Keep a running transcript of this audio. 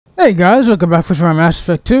Hey guys, welcome back for some Mass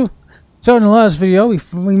Effect 2. So in the last video,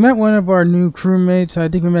 we met one of our new crewmates. I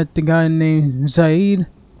think we met the guy named Zaid.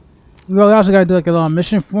 We also got to do like a little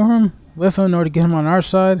mission for him, with him in order to get him on our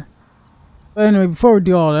side. But anyway, before we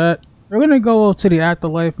do all that, we're gonna go to the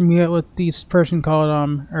afterlife and meet with this person called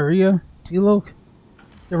Aria Tilok,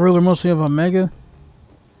 the ruler mostly of Omega.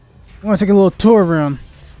 We want to take a little tour around.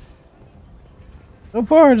 So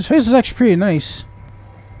far, this place is actually pretty nice.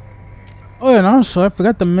 Oh yeah, and also I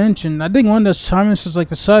forgot to mention, I think one of the assignments is like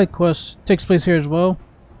the side quest takes place here as well.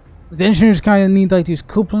 The engineers kind of need like these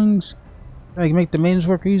couplings, like make the maintenance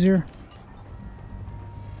work easier.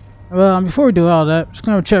 Well, before we do all that, just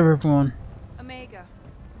gonna have a chat with everyone. Omega,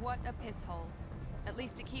 what a piss hole. At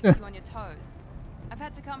least it keeps you on your toes. I've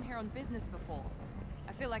had to come here on business before.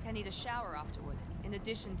 I feel like I need a shower afterward, in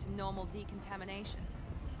addition to normal decontamination.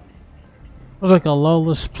 It was like a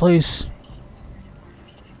lawless place.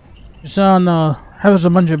 It's on, has a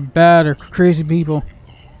bunch of bad or crazy people.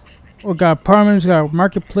 We got apartments, got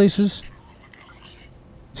marketplaces.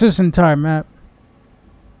 It's this entire map.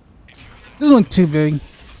 Doesn't look too big.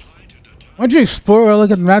 Once you explore or look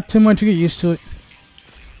at the map too much, you get used to it.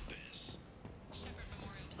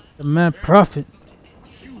 The map profit.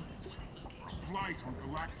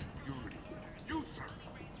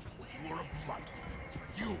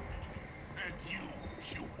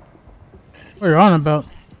 What are you on about?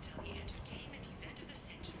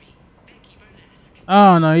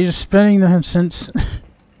 Oh no, you're just spending the cents.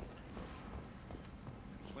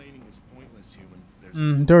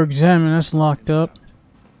 Door examine, that's locked up.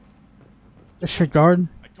 Disregard.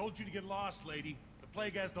 I told you to get lost, lady. The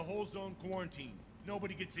plague has the whole zone quarantined.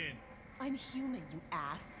 Nobody gets in. I'm human, you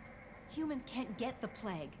ass. Humans can't get the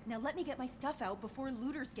plague. Now let me get my stuff out before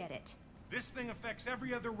looters get it. This thing affects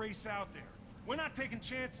every other race out there. We're not taking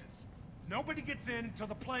chances. Nobody gets in until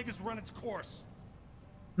the plague has run its course.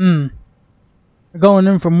 We're going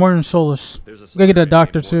in for Morton Solus. We gotta get that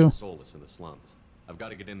doctor too. Solus in the slums. I've got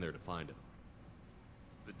to get in there to find him.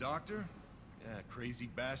 The doctor? Yeah, crazy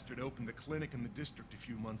bastard opened a clinic in the district a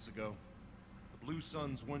few months ago. The Blue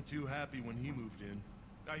Suns weren't too happy when he moved in.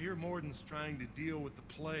 I hear Morden's trying to deal with the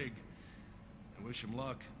plague. I wish him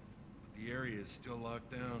luck, but the area is still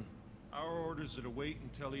locked down. Our orders are to wait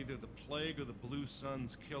until either the plague or the Blue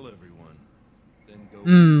Suns kill everyone, then go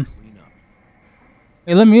clean up.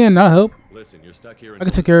 Hey, let me in, I'll help. Listen, you're stuck here. I can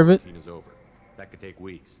take care of it. Is over. That could take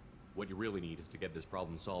weeks. What you really need is to get this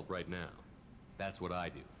problem solved right now. That's what I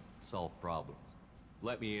do. Solve problems.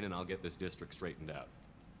 Let me in and I'll get this district straightened out.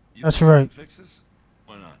 That's right. Fixes?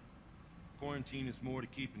 Why not? Quarantine is more to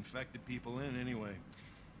keep infected people in anyway.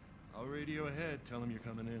 I'll radio ahead, tell them you're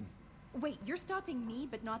coming in. Wait, you're stopping me,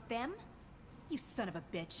 but not them? You son of a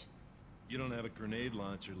bitch. You don't have a grenade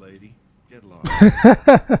launcher, lady. Get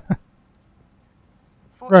lost.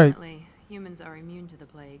 Fortunately, humans are immune to the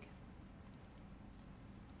plague.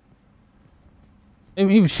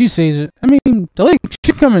 Even she says it. I mean, the lake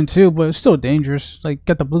should come in too, but it's still dangerous. Like,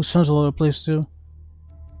 got the Blue Suns all over the place too.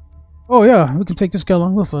 Oh yeah, we can take this guy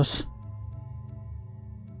along with us.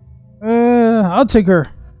 I'll take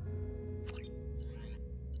her.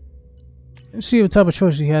 Let's see what type of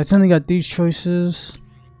choices he had. It's only got these choices.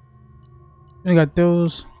 Then got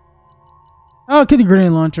those. I'll get the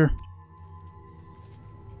grenade launcher.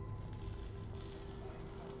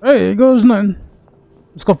 Hey, here goes nothing.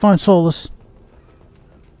 Let's go find Solus.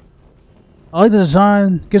 I like the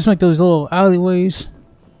design. Gives like those little alleyways,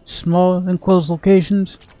 small enclosed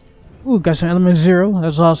locations. Ooh, got some element 0.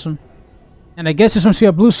 That's awesome. And I guess this must be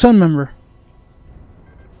a Blue Sun member.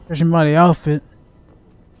 There's your mighty outfit.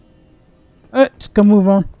 Alright, let's go move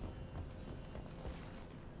on.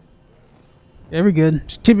 Yeah, we're good.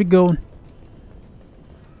 Just keep it going.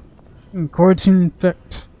 Quarantine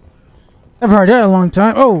effect. I've heard that in a long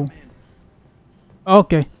time. Oh!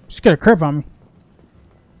 Okay. Just got a crap on me.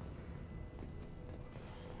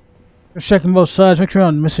 Just checking both sides. Make sure I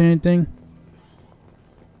don't miss anything.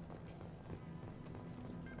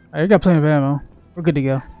 Alright, we got plenty of ammo. We're good to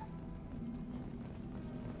go.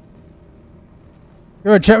 You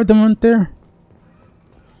ever chat with them out there?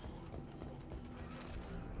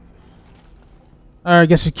 Alright, I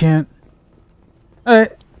guess we can't.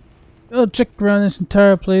 Alright. We'll check around this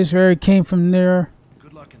entire place where it came from there.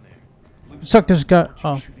 Good luck in there. Suck this guy.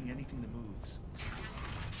 Oh.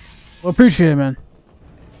 Well, appreciate it, man.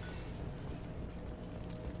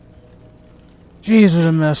 Jeez, what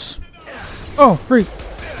a mess. Oh, freak.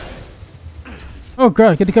 Oh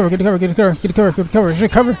god, get the cover, get the cover, get the cover, get the cover, get the cover.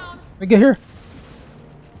 Should I cover? Can I get here?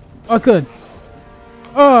 Oh, I could.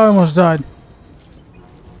 Oh, I almost died.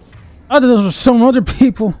 I thought those were some other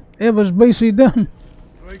people. It was basically them.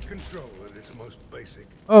 Great control at its most basic.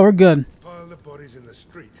 Oh, we're good. Pile the bodies in the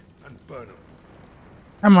street and burn them.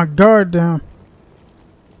 Have my guard down.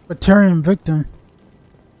 Batarian victim.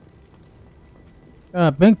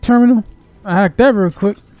 Bank terminal? I hacked that real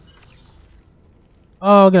quick.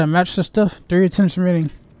 Oh, I gotta match this stuff. 3 attempts remaining.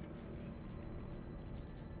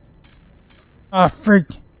 Ah, freak.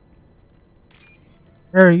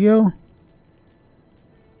 There you go. Is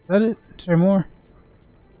that it? Is there more?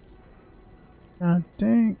 God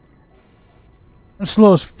dang. I'm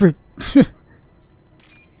slow as freak.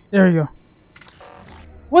 There you go.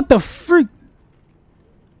 What the freak?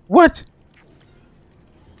 What?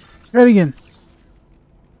 Try it again.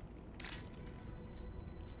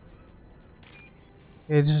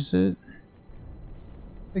 Okay, this is it.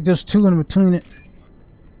 I think there's 2 in between it.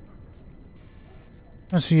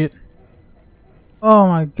 I see it. Oh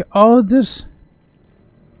my god, all of this?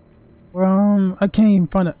 I can't even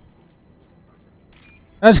find it.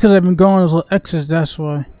 That's because I've been going those little X's, that's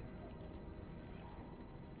why.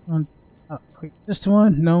 Wait, this the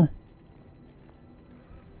one? No. I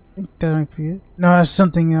think that might be it. No, that's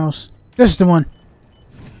something else. This is the one.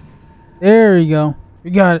 There you go.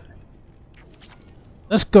 We got it.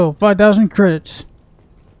 Let's go. 5,000 credits.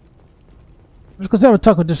 Let's have a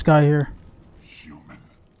talk with this guy here. Human.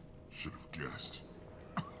 Should have guessed.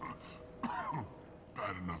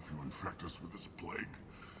 Bad enough you infect us with this plague.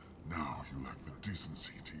 Now you lack the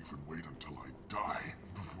decency to even wait until I die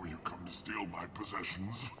before you come to steal my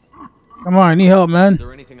possessions. Come on, I need help, man. Is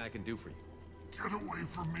there anything I can do for you? Get away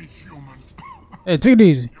from me, human. Hey, take it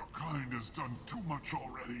easy. Your kind has done too much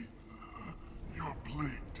already. Your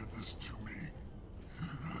plague did this to me.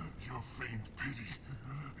 Your feigned pity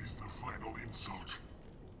is the final insult.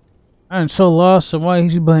 I'm so lost, so why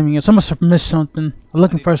is he blaming us? I must have missed something. I'm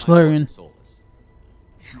looking for a Solarian.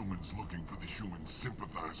 Humans looking for the human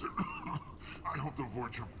sympathizer. I hope the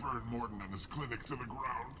Vorcha burned Morton and his clinic to the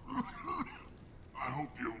ground. I hope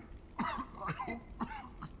you... I hope...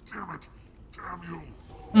 Damn it. Damn you.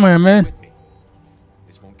 Come here, man.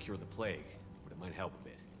 This won't cure the plague, but it might help a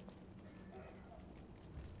bit.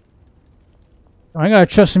 I gotta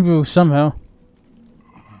trust in you somehow.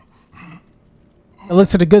 I look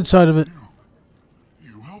to the good side of it.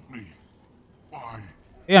 You help me. Why?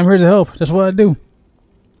 Yeah, I'm here to help. That's what I do.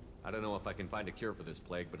 I don't know if I can find a cure for this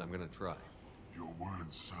plague, but I'm gonna try. Your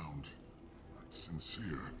words sound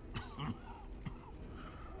sincere.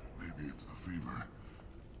 Maybe it's the fever.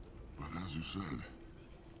 But as you said,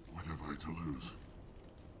 what have I to lose?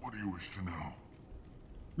 What do you wish to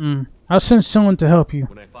know? I'll send someone to help you.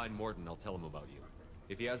 When I find Morton, I'll tell him about you.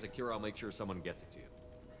 If he has a cure, I'll make sure someone gets it to you.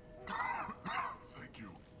 Thank you.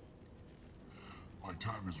 My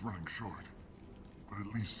time is running short, but at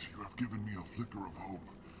least you have given me a flicker of hope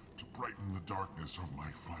to brighten the darkness of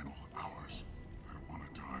my final hours. I don't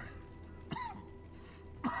want to die.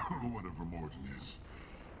 Whatever Morton is,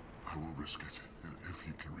 I will risk it if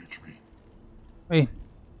he can reach me. Wait.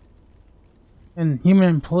 And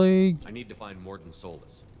human plague. I need to find Morton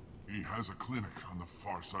Solus. He has a clinic on the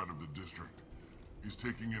far side of the district. He's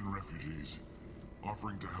taking in refugees,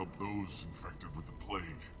 offering to help those infected with the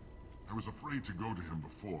plague. I was afraid to go to him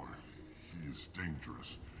before. He is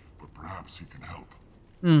dangerous, but perhaps he can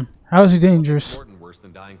help. How is he dangerous? Morton worse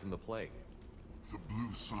than dying from the plague. The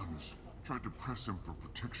Blue Suns tried to press him for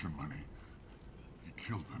protection money. He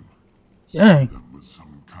killed them. Dang. Sprayed them with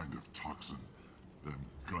some kind of toxin, then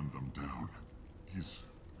gunned them down. He's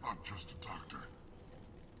not just a doctor.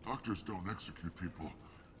 Doctors don't execute people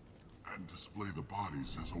and display the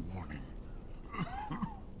bodies as a warning.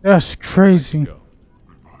 That's crazy. Go.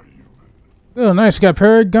 Goodbye, human. Oh, nice. Got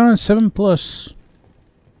Paragon 7+.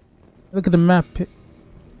 Look at the map.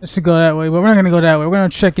 Let's go that way, but we're not gonna go that way. We're gonna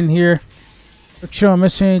check in here. Make sure I don't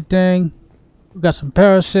miss anything. We got some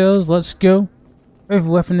parasails. Let's go. Ready for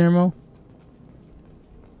weapon ammo.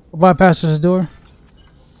 We'll bypass this door.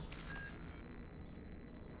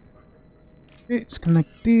 Okay, let's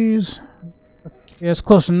connect these. Okay, that's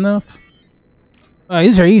close enough.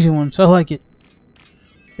 These are easy ones. I like it.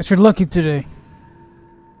 Guess you're lucky today.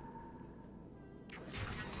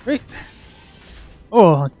 Great.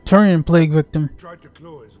 Oh, Turian plague victim. Tried to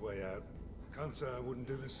claw his way out. Can't say I wouldn't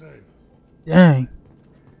do the same. Dang.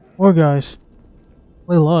 More guys.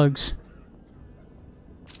 Play logs.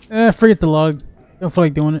 Forget the log. Don't feel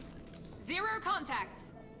like doing it. 0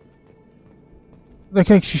 contacts. What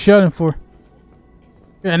the heck she shouting for?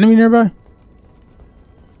 Your enemy nearby?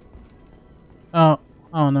 Oh,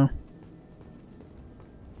 I don't know.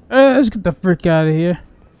 Let's get the frick out of here.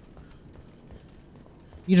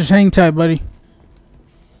 You just hang tight, buddy.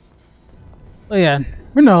 Oh yeah,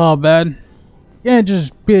 we're not all bad. You can't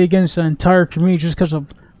just be against the entire community just because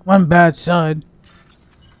of one bad side.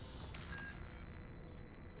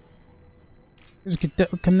 Let's get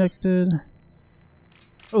that connected.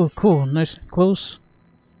 Oh, cool. Nice and close.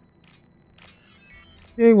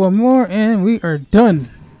 Okay, one more and we are done.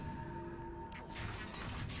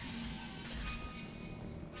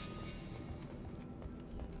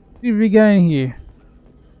 See what we got in here.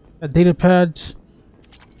 Got data pads.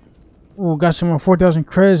 Oh, got some more 4,000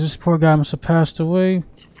 credits. This poor guy must have passed away.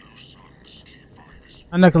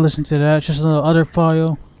 I'm not gonna listen to that. It's just a little other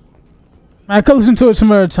file. I could listen to it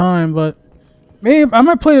some other time, but maybe I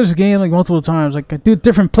might play this game like multiple times. Like I do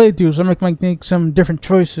different playthroughs. I might make some different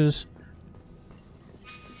choices.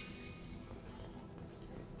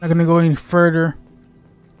 Not gonna go any further.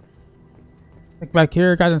 Like back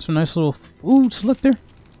here, got some nice little foods. Look there.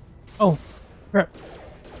 Oh, crap!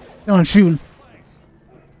 No one's shooting.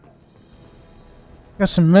 Got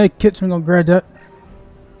some med kits. I'm gonna grab that.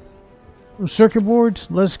 Some circuit boards.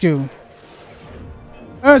 Let's go. Alright,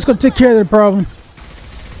 let's go take care of the problem.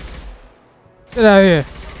 Get out of here.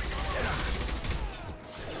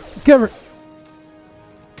 Cover it.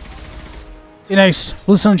 Be nice.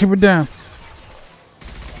 Blue Sun Trooper down.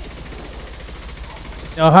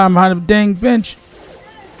 Y'all hide behind the dang bench.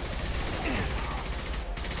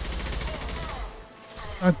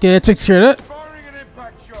 Okay, that takes care of that.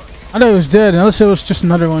 I thought it was dead, unless it was just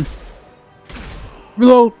another one.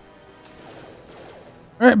 Reload.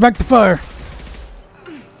 Alright, back to fire.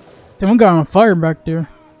 Damn, one guy on fire back there.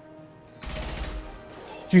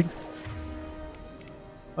 Shoot.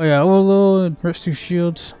 Oh yeah, overload, rescue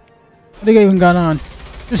shields. I think I even got on.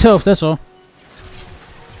 Just health, that's all.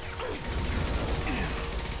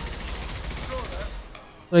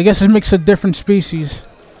 So I guess it makes a different species.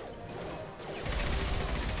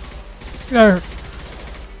 I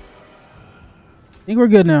think we're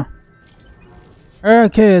good now.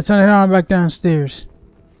 Okay, let's head on back downstairs.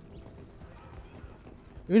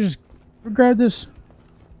 Did we just grab this?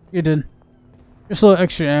 You did. Just a little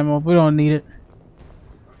extra ammo. We don't need it.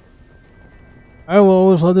 I will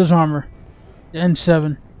always love this armor. The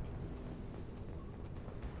N7.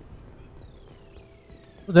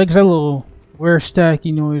 What the heck's that little wear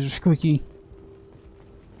stacky noise or squeaky?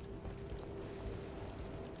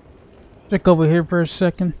 Check over here for a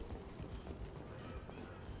second.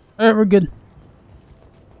 Alright, we're good.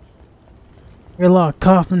 Hear a lot of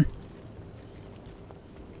coughing.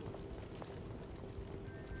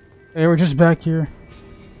 Hey, we're just back here.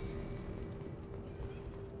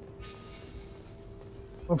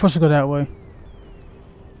 We're supposed to go that way.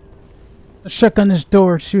 Let's check on this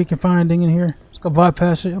door, see if we can find anything in here. Let's go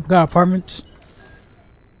bypass it. I've got apartments.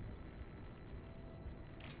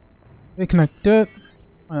 We connect that.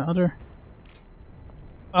 My other.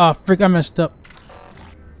 Ah, freak! I messed up.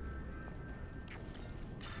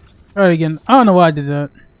 Try it again. I don't know why I did that.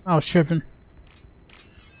 I was tripping.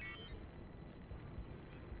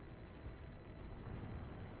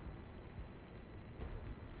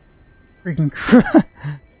 Freaking crap.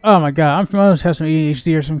 Oh my god, I must have some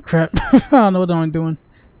ADHD or some crap. I don't know what I'm doing.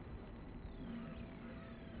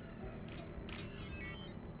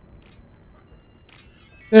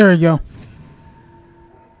 There we go.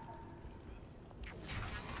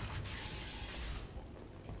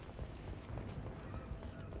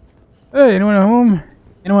 Hey, anyone at home?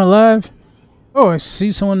 Anyone alive? Oh, I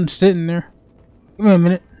see someone sitting there. Give me a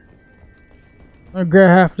minute. I'm gonna grab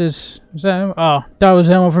half this. Is that ammo? Oh, that was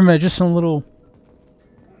ammo for me. Just some little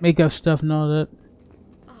makeup stuff and all that.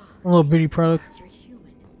 A little beauty product. When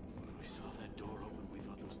we saw that door open, we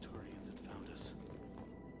thought those Turians had found us.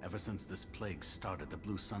 Ever since this plague started, the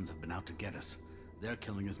Blue Suns have been out to get us. They're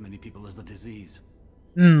killing as many people as the disease.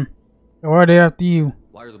 Why are they after you?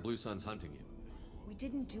 Why are the Blue Suns hunting you? We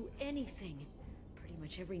didn't do anything. Pretty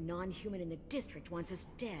much every non-human in the district wants us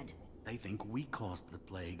dead. They think we caused the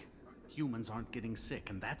plague. Humans aren't getting sick,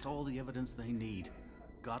 and that's all the evidence they need.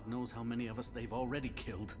 God knows how many of us they've already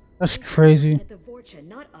killed. That's crazy. At the Vorcha,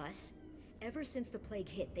 not us. Ever since the plague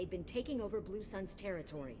hit, they've been taking over Blue Sun's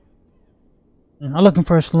territory. I'm looking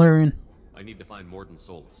for a Solarian. I need to find Mordin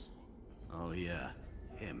Solus. Oh yeah,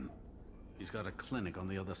 him. He's got a clinic on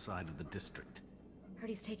the other side of the district. Heard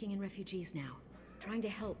he's taking in refugees now. Trying to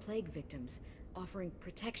help plague victims. Offering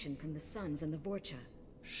protection from the Suns and the Vorcha.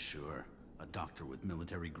 Sure. A doctor with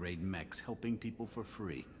military-grade mechs helping people for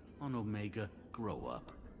free. On Omega, grow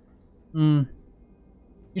up. You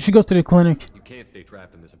should go to the clinic. You can't stay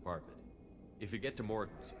trapped in this apartment. If you get to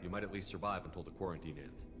Mordin's, you might at least survive until the quarantine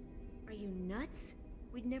ends. Are you nuts?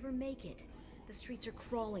 We'd never make it. The streets are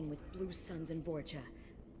crawling with Blue Suns and Vorcha.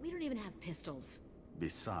 We don't even have pistols.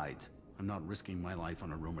 Besides, I'm not risking my life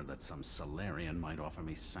on a rumor that some Solarian might offer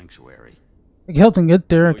me sanctuary. I can help them get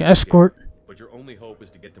there. I can escort. But your only hope is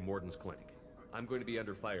to get to Mordin's clinic. I'm going to be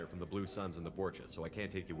under fire from the Blue Suns and the Vorcha, so I can't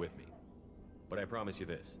take you with me. But I promise you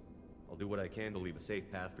this. I'll do what I can to leave a safe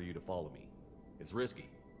path for you to follow me. It's risky,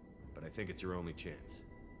 but I think it's your only chance.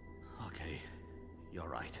 Okay, you're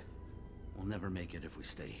right. We'll never make it if we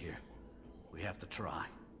stay here. We have to try.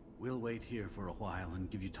 We'll wait here for a while and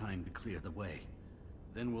give you time to clear the way.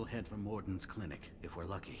 Then we'll head for Morden's clinic, if we're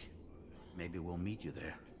lucky. Maybe we'll meet you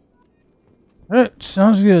there. Alright,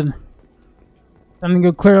 sounds good. Time to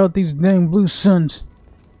go clear out these dang Blue Suns.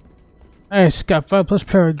 Nice, got 5+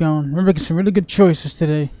 Paragon. We're making some really good choices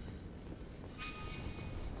today.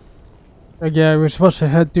 But yeah, we're supposed to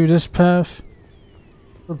head through this path.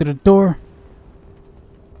 Go through the door.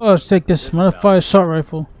 Oh, let's take this modified assault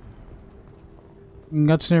rifle. We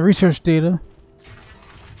got some research data.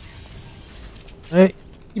 Hey,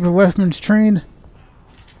 keep your weapons trained.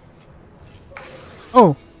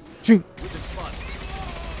 Oh, shoot.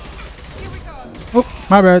 Oh,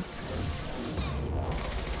 my bad.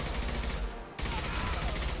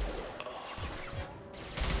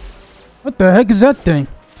 What the heck is that thing?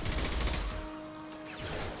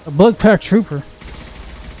 A blood pack trooper.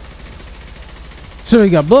 So we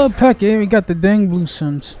got blood pack and we got the dang Blue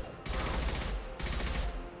Suns.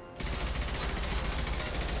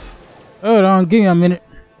 Hold on, give me a minute.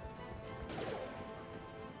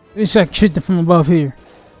 At least I can shoot them from above here.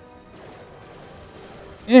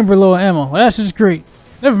 And we're low on ammo. Well, that's just great.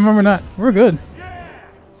 Never remember that. We're good.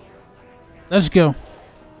 Let's go.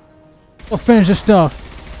 We'll finish this stuff.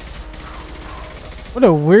 What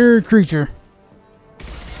a weird creature.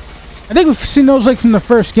 I think we've seen those like from the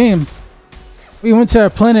first game. We went to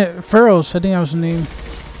planet Pharaohs. I think that was the name.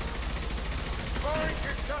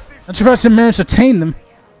 I'm surprised I managed to tame them.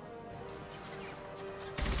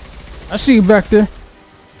 I see you back there.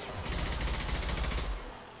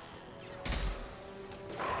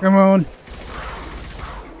 Come on.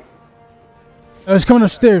 Oh, he's coming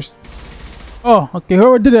upstairs. Oh, okay.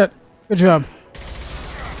 Whoever did that, good job.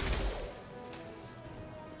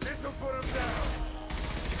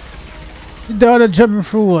 You died at jumping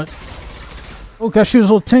for what? Oh, can I shoot his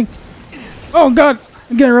little tank? Oh god,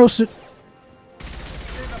 I'm getting roasted.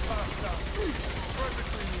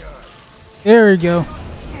 There we go.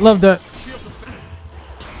 Love that.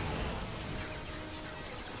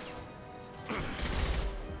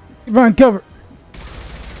 Keep on cover.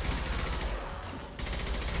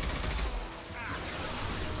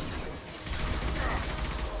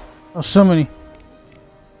 Oh, so many.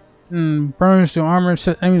 Burns to armor,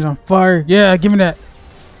 set enemies on fire. Yeah, give me that.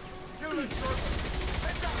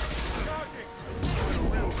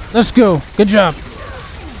 Let's go. Good job.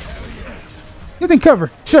 Get in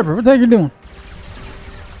cover. Shepard, what the heck are you doing?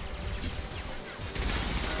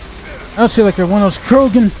 I don't see like you're one of those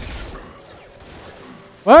Krogan.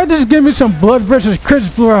 Why just give me some blood versus Chris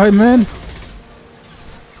Fluoride, man?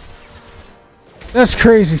 That's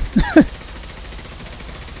crazy.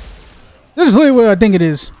 This is literally what I think it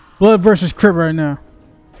is. Blood versus Crip right now.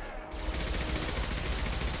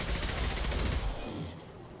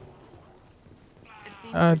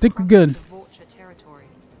 I think we're good.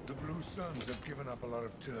 The Blue Suns have given up a lot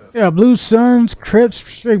of turf. Yeah, Blue Suns, Crips,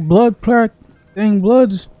 straight blood plaque, dang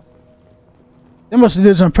bloods. They must have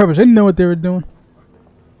did this on purpose. They didn't know what they were doing.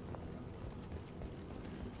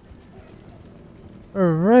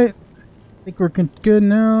 Alright. I think we're good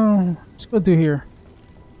now. Let's go through here.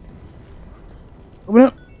 Open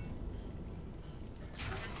up.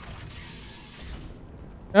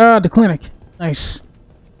 Ah, the clinic. Nice.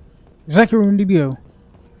 Exactly where we need to go.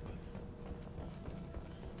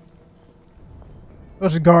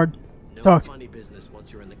 What's the guard? No Talk. funny business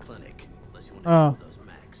once you're in the clinic, unless you want to those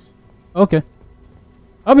Macs. Okay.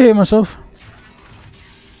 I'll behave myself.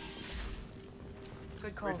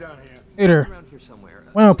 Good call. Down here. Hey there. Around here somewhere.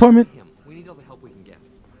 Want an appointment? We need all the help we can get.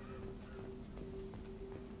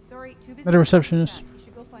 Sorry, too busy. Another receptionist. You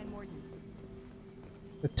should go find Morden.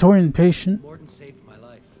 Victorian patient. Morden saved my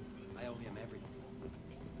life. I owe him everything.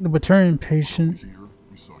 The Victorian patient. Here,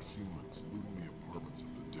 we saw humans looting the apartments of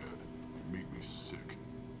the dead. It made me sick.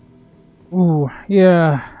 Ooh,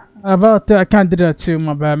 yeah. About that, I kind of did that too.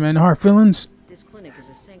 My bad, man. Hard feelings. This clinic is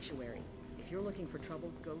a sanctuary. If you're looking for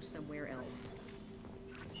trouble, go somewhere else.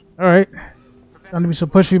 Alright. Don't be so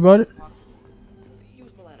pushy about it.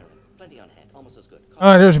 Use the ladder. Plenty on hand. Almost as good.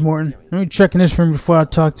 Alright, there's Morton. Let me check in this room before I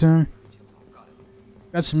talk to him.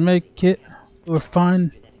 Got some med kit. We're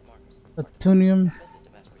fine. Plutonium.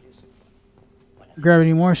 Grab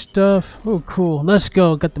any more stuff. Oh, cool. Let's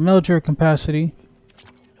go. Got the military capacity.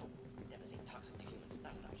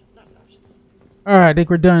 Alright, I think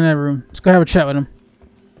we're done in that room. Let's go have a chat with him.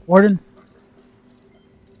 Warden?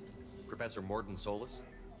 Professor Morden Solus?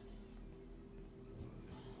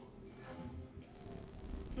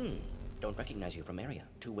 Don't recognize you from area.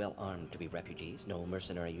 Too well armed to be refugees, no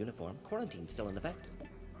mercenary uniform, quarantine still in effect.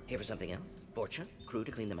 Here for something else? Vorcha? Crew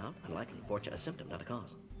to clean them out? Unlikely. Vorcha a symptom, not a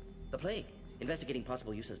cause. The plague? Investigating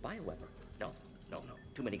possible use as bioweapon. No.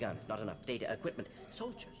 Too many guns, not enough data, equipment.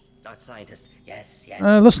 Soldiers, not scientists. Yes.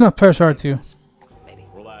 Let's not press R2. Maybe.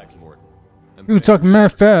 Relax, Morton. You were talking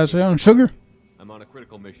mad fast. On sugar? I'm on a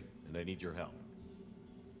critical mission, and I need your help.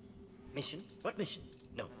 Mission? What mission?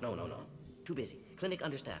 No. Too busy. Clinic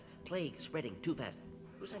understaffed. Plague spreading too fast.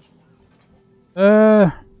 Who sent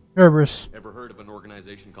you? Cerberus. Ever heard of an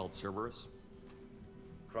organization called Cerberus?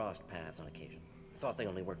 Crossed paths on occasion. Thought they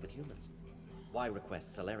only worked with humans. Why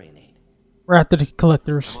request Salarian aid? We're after the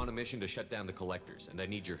collectors. I'm on a mission to shut down the collectors, and I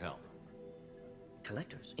need your help.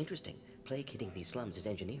 Collectors? Interesting. Plague hitting these slums is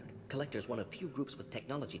engineered. Collectors one of few groups with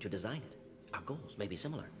technology to design it. Our goals may be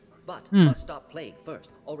similar. But must stop plague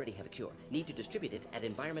first. Already have a cure. Need to distribute it at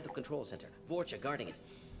Environmental Control Center. Vorcha guarding it.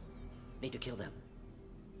 Need to kill them.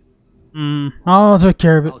 I'll take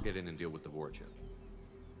care of it. I'll get in and deal with the Vorcha.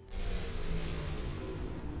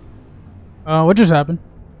 What just happened?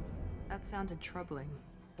 That sounded troubling.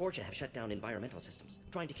 Vorcha have shut down environmental systems.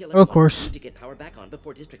 Trying to kill everyone. Of course. Need to get power back on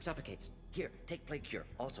before district suffocates. Here, take plague cure.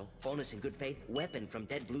 Also, bonus in good faith, weapon from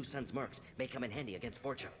dead Blue Sun's mercs. May come in handy against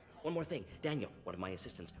Vorcha. One more thing. Daniel, one of my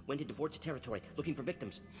assistants, went into Vorcha territory looking for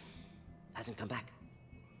victims. Hasn't come back.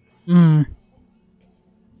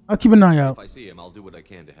 I'll keep an eye out. If I see him, I'll do what I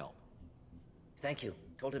can to help. Thank you.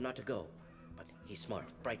 Told him not to go. But he's smart.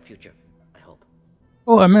 Bright future. I hope.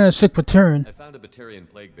 Oh, I met a sick Batarian. I found a Batarian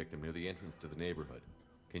plague victim near the entrance to the neighborhood.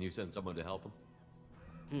 Can you send someone to help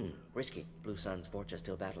him? Risky. Blue Sun's Vorcha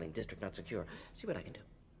still battling. District not secure. See what I can do.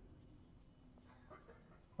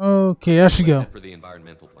 Okay, I should go. For the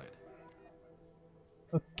environmental plant.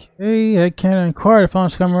 Okay, I can inquire if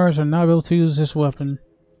found scammers are now able to use this weapon.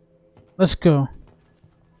 Let's go.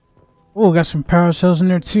 Oh, got some power cells in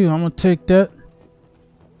there too. I'm gonna take that.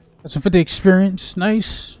 Got some 50 experience.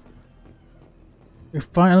 Nice.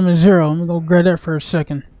 Refine element 0. I'm gonna go grab that for a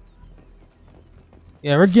second.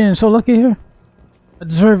 Yeah, we're getting so lucky here. I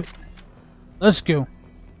deserve it. Let's go.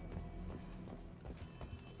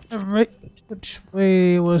 Alright, which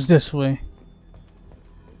way was this way?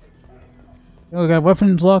 Oh, we got a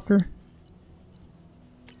weapons locker.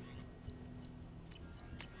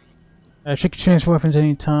 She can transfer weapons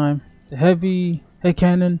anytime. The heavy head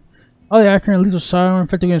cannon. Oh, the accurate and lethal sidearm,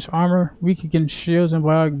 effective against armor, weak against shields and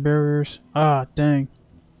biotic barriers. Ah, dang.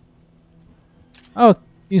 I'll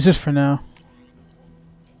use this for now.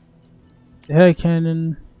 The head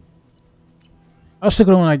cannon. I'll stick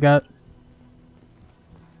with the one I got.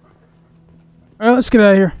 Alright, let's get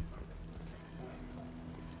out of here.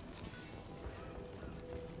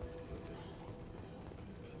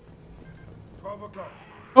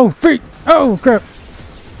 Oh, freak! Oh, crap!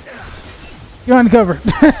 You're on cover.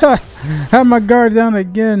 Have my guard down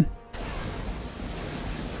again.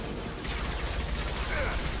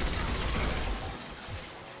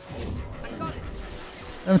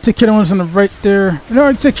 I'm gonna take care of the ones on the right there. No,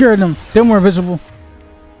 I take care of them. They're more visible.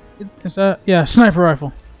 Is that? Yeah, sniper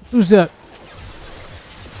rifle. Who's that?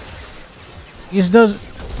 He just does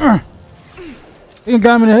it. He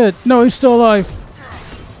got him in the head. No, he's still alive.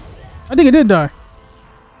 I think he did die.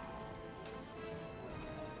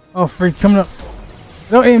 Oh, freak, coming up.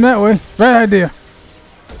 Don't aim that way. Bad idea.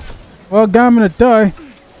 Well, got him in a die.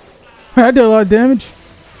 I did a lot of damage.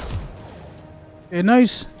 Okay,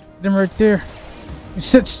 nice. Them right there. You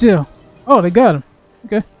sit still. Oh, they got him.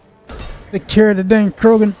 Okay. They carried the dang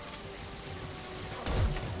Krogan.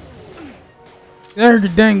 There's the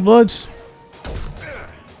dang bloods.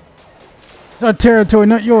 It's our territory,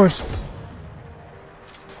 not yours.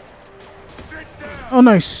 Oh,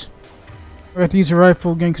 nice. We have to use a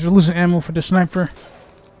rifle again because we're losing ammo for the sniper.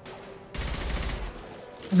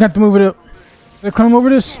 I got to move it up. Can I climb over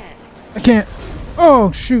this? I can't.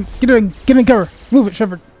 Oh, shoot. Get in cover. Move it,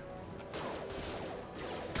 Shepard.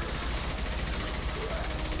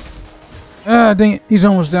 Ah, dang it. He's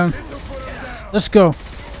almost down. Let's go.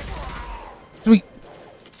 Sweet.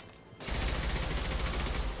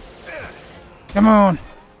 Come on.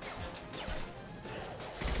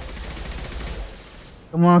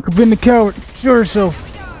 Come on, could be the coward. Show yourself.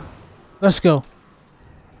 Let's go.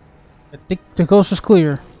 I think the coast is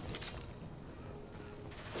clear.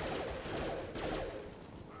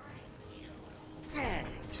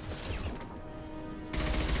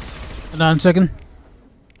 Hold on a second.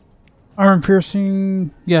 Armor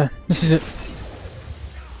piercing. Yeah, this is it.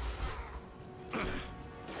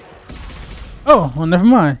 Oh, well, never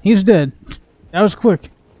mind. He's dead. That was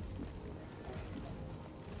quick.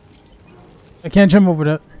 I can't jump over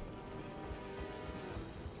that.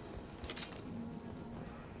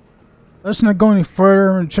 let's not go any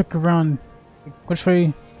further and check around. Which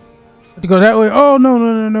way? Have to go that way? Oh no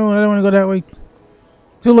no no no! I don't want to go that way.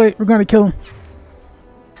 Too late. We're gonna kill him.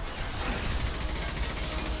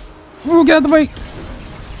 Ooh, get out of the way!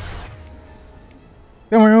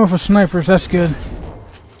 Then we're going for snipers. That's good.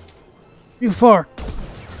 Too far.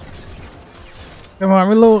 Come on,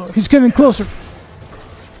 reload. He's getting closer.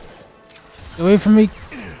 Get away from me.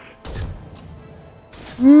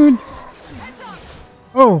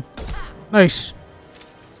 Oh, nice.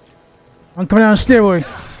 I'm coming down the stairway.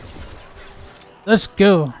 Let's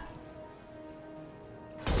go.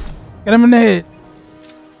 Get him in the head.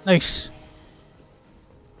 Nice.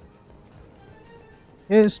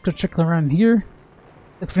 Okay, let's go check around here.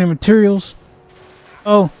 Look for any materials.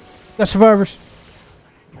 Oh, got survivors.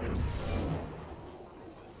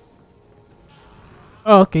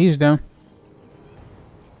 Oh, okay, he's down.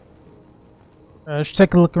 Let's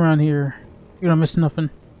take a look around here. You don't miss nothing.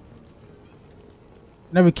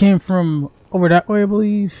 Now we came from over that way, I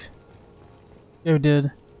believe. Yeah, we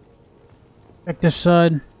did. Check this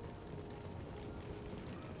side.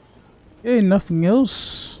 Okay, nothing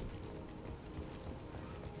else.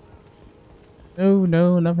 No,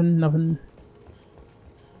 no, nothing.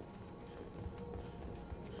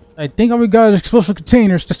 I think all we got is explosive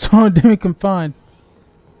containers. That's all we can find.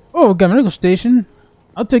 Oh, got a medical station.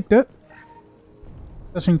 I'll take that.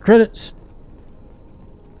 Got some credits.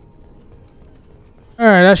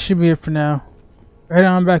 Alright, that should be it for now. Head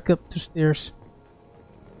on back up the stairs.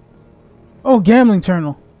 Oh, gambling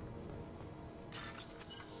terminal.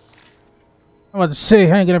 I'm about to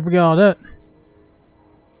say, I ain't gonna forget all that.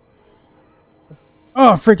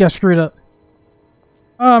 Oh, freak, I screwed up.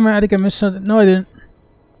 Oh man, I think I missed something. No, I didn't.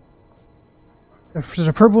 There's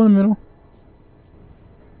a purple in the middle.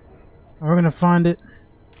 We're gonna find it.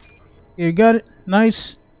 Yeah, you got it.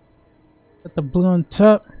 Nice. Got the blue on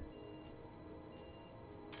top.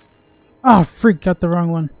 Oh, freak, got the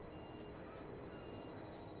wrong one.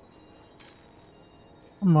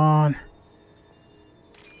 Come on.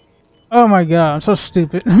 Oh my god, I'm so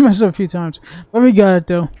stupid. I messed up a few times. But we got it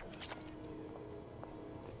though.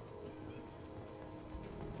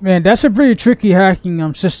 Man, that's a pretty tricky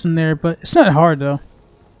hacking system there, but it's not hard though.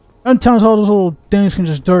 Sometimes all those little things can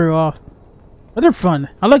just throw you off. But they're fun.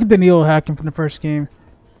 I like the Neo hacking from the first game.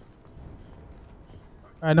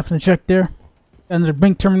 Alright, nothing to check there. Another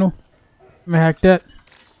bank terminal. I'm gonna hack that.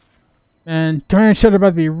 And Command and Shadow about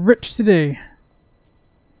to be rich today.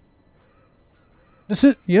 That's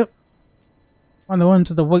it? Yep. On the ones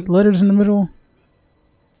with the white letters in the middle.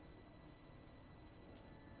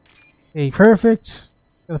 Okay, perfect.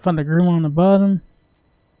 Gotta find the green one on the bottom.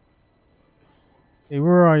 Hey,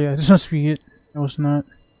 where are you? This must be it. No, it's not.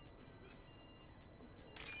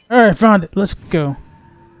 Alright, found it. Let's go.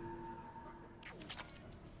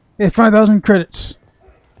 Okay, 5,000 credits.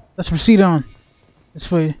 Let's proceed on.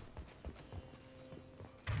 This way.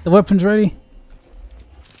 The weapon's ready.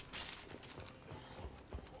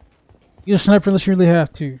 Use a sniper unless you really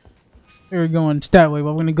have to. Here we're going. It's that way,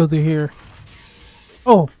 but we're gonna go through here.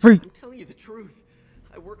 Oh, freak. I'm telling you the truth.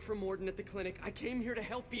 I work for Morden at the clinic. I came here to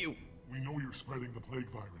help you. We know you're spreading the plague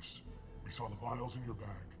virus. We saw the vials in your bag.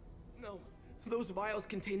 No, those vials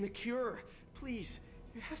contain the cure. Please,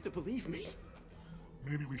 you have to believe me.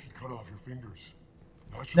 Maybe we should cut off your fingers.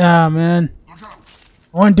 Nah, man. Look out!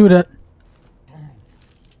 I won't do that. Don't move.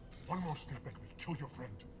 One more step and we kill your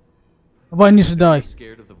friend. Nobody needs to die. I'm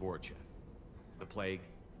scared of the Vorcha. The plague.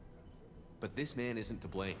 But this man isn't to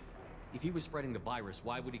blame. If he was spreading the virus,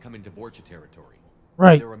 why would he come into Vorcha territory?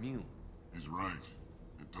 Right. They're immune. He's right.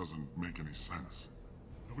 It doesn't make any sense.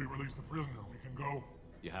 If we release the prisoner, we can go.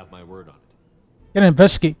 You have my word on it. Gotta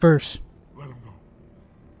investigate first. Let him go.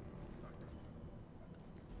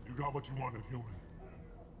 You got what you wanted, human.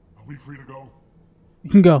 Are we free to go?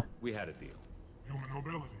 You can go. We had a deal. Human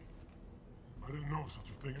nobility. I didn't know such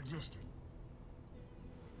a thing existed.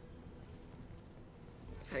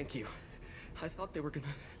 Thank you. I thought they were gonna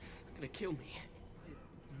kill me. Did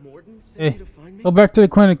Morden send Hey, you to find me? go back to the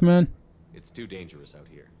clinic, man. It's too dangerous out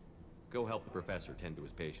here. Go help the professor tend to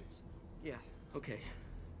his patients. Yeah, okay.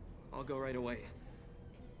 I'll go right away.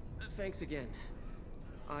 Thanks again.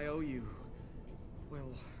 I owe you,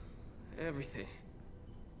 well, everything.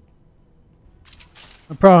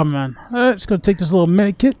 No problem, man. Alright, let's go take this little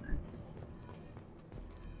medikit.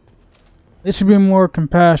 This should be more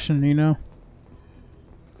compassion, you know.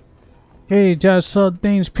 Okay, just saw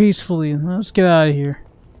things peacefully. Let's get out of here.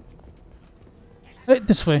 Hey,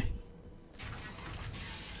 this way.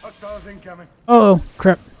 Hostiles incoming. Oh,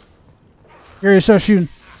 crap. Here, start shooting.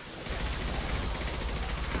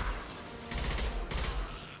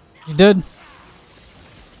 You dead?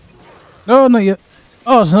 No, not yet.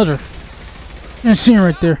 Oh, it's another. Didn't see him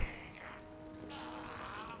right there.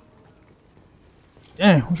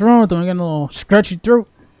 Dang, what's wrong with him? I got a little scratchy throat.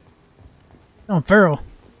 I'm feral.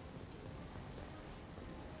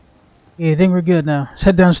 Yeah, I think we're good now. Let's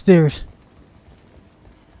head downstairs.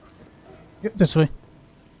 Yep, this way.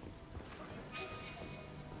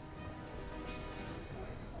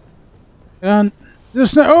 And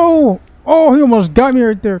this now. Oh, he almost got me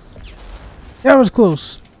right there. That was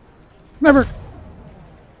close. Never.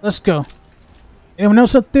 Let's go. Anyone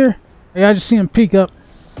else up there? Yeah, I just seen him peek up.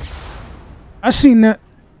 I seen that.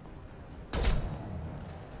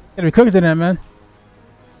 Gotta be quicker than that, man.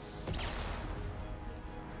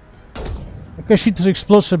 I could shoot those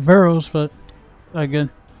explosive barrels, but not good.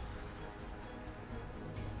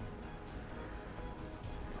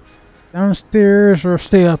 Downstairs or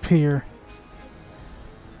stay up here?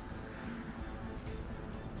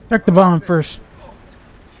 Check the bottom first.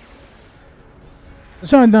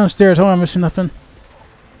 It's not downstairs. I don't want to miss nothing.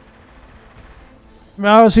 I mean,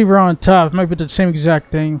 obviously we're on top. It might be the same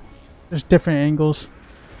exact thing. Just different angles.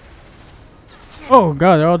 Oh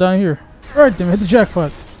god, they're all down here. Alright then, hit the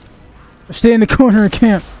jackpot. Stay in the corner of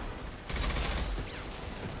camp.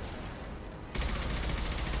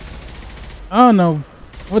 I don't know.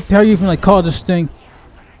 What the hell you even like call this thing?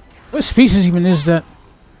 What species even is that?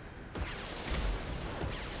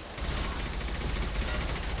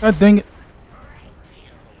 God dang it.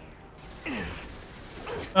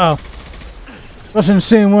 Oh. Wasn't the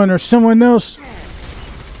same one or someone else.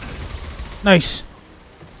 Nice.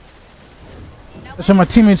 That's how my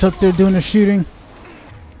teammates up there doing the shooting.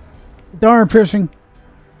 Darn piercing.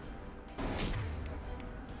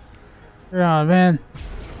 Oh man.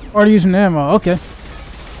 Already using the ammo. Okay.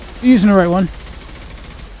 You're using the right one.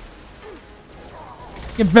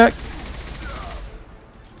 Get back.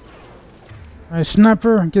 Alright,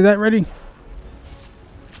 sniper. Get that ready.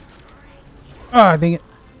 Ah, dang it.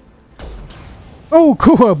 Oh,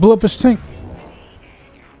 cool. I blew up his tank.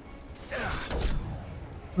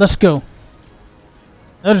 Let's go.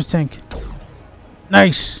 Another tank.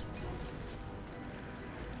 Nice.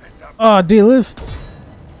 Oh, do you live?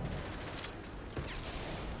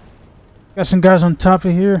 Got some guys on top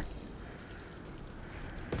of here.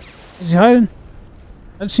 Is he hiding?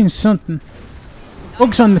 I've seen something.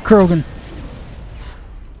 Focus on the Krogan.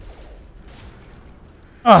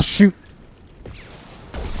 Oh, shoot.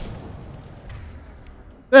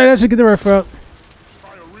 Hey, that's a get the rifle out.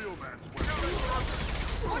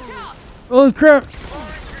 Holy crap.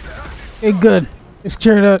 Okay, good. Let's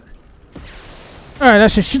clear it out. Alright,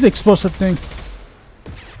 that should shoot the explosive thing.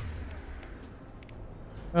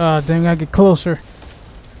 Ah, oh, dang, I get closer.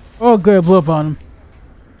 Oh, good, I blew up on him.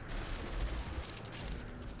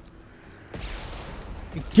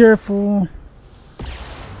 Be careful.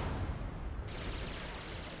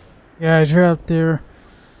 Yeah, he's right up there.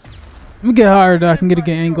 Let me get higher though, I can get a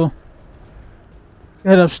good angle.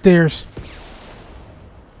 Head upstairs.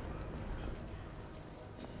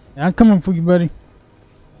 Yeah, I'm coming for you, buddy.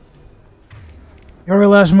 Your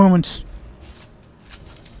last moments.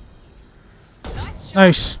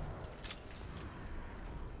 Nice.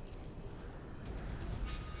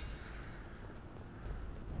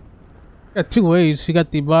 Got two ways. You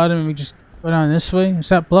got the bottom and we just go down this way. Is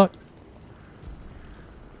that blocked?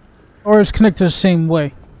 Or it's connected the same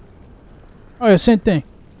way. Oh yeah, same thing.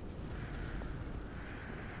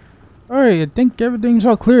 Alright, I think everything's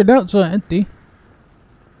all cleared out, so empty.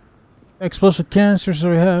 Explosive canisters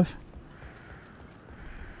we have.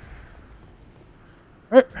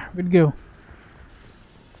 Alright, good to go.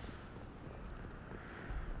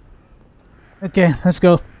 Okay, let's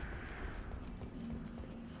go.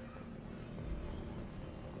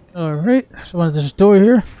 Alright, so one of this door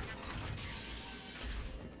here.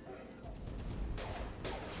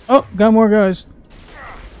 Oh, got more guys.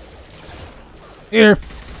 Here.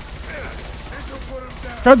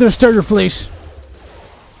 Try to start your place.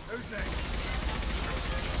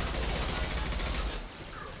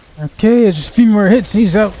 Okay, it's just a few more hits and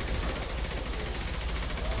he's out.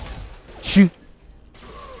 Shoot.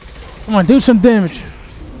 Come on, do some damage.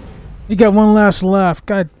 You got one last laugh.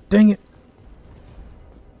 God dang it.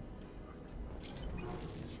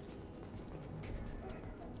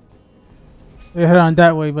 We head on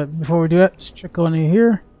that way, but before we do that, let's check on in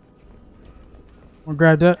here. We'll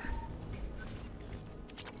grab that.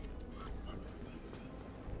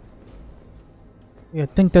 Yeah, I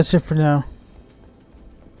think that's it for now.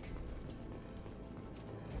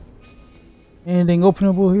 Anything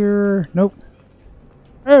openable here? Nope.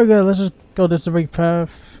 There we go. Let's just go this the right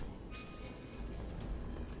path.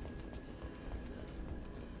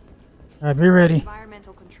 Alright, be ready.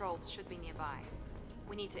 Environmental controls should be nearby.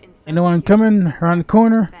 We need to insert. You know I'm coming around the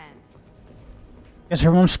corner. Fans. Guess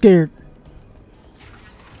everyone's scared.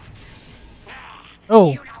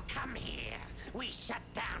 Oh. You don't come here. We shut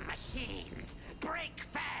down machines, break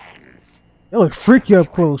fans. They look freaky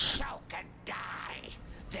up close. Choke and die.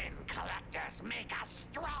 Then collectors make us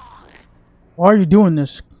strong. Why are you doing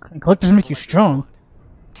this? Collectors make you strong.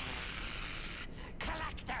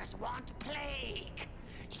 Collectors want plague.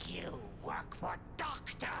 You work for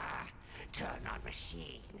Doctor. Turn on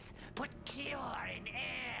machines. Put cure in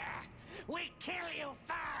air. We kill you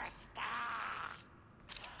first.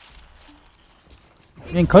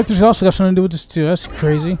 And collectors also got something to do with this too. That's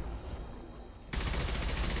crazy.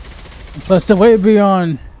 Plus, the way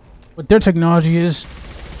beyond what their technology is.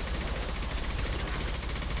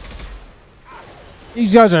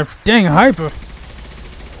 These guys are dang hyper.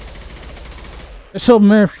 They're so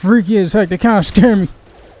man freaky as heck. They kind of scare me.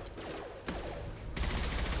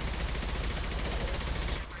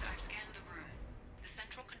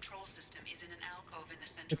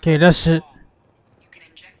 Okay, that's it.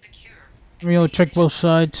 Let me go check both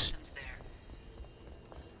sides.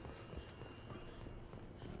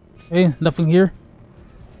 Okay, nothing here.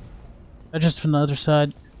 That's just from the other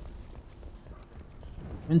side.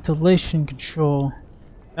 Ventilation control.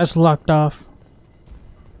 That's locked off.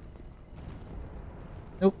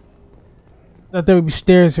 Nope. Thought there would be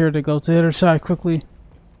stairs here to go to the other side quickly.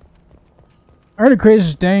 I heard the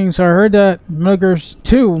craziest thing, so I heard that Metal Gear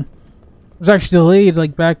 2 was actually delayed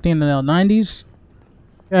like back in the 90s.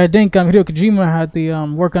 I think Hideo Kojima had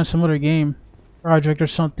to work on some other game project or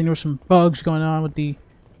something. There were some bugs going on with an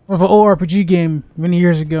old RPG game many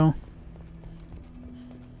years ago.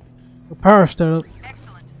 The power startup.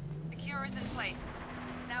 Excellent. The cure is in place.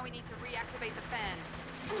 Now we need to reactivate the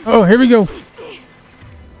fans. Oh, here we go.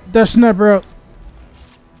 That sniper out.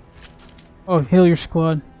 Oh, heal your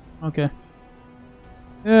squad. Okay.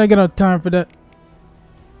 Yeah, I got no time for that.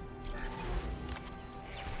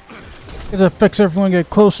 Guess I fix everyone get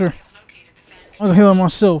closer. I'm healing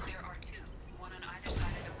myself.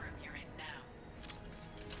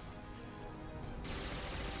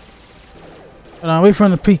 But wait for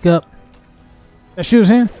him to peek up. That shoot his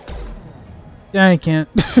hand? Yeah, he can't.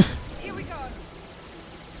 Here we go.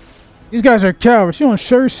 These guys are cowards. You want to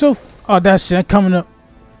show yourself? Oh, that's it. Coming up.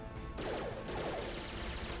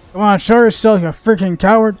 Come on, show yourself, you freaking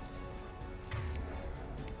coward.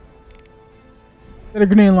 Get a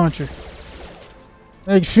grenade launcher.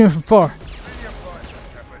 Now you can shoot him from far.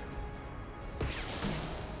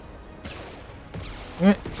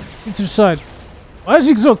 Get to the side. Why is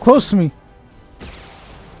he so close to me?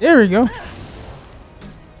 There we go.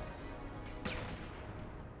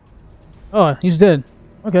 Oh, he's dead.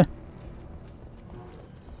 Okay.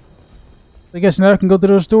 I guess now I can go through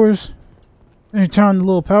those doors. And you turn on the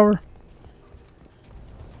little power.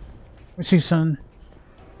 We see something.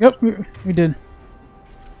 Yep, we did.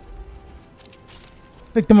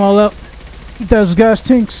 Pick them all out. Get those gas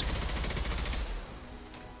tanks.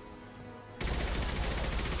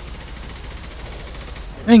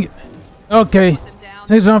 Dang it. Okay.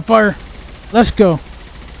 Things on fire. Let's go.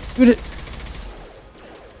 Shoot it.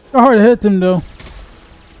 So hard to hit them though.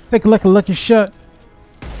 Take like a lucky shot.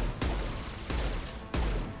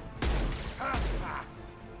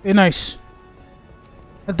 Okay, nice.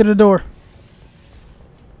 Head to the door.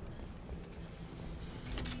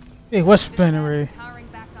 Hey, what's Fennery? Powering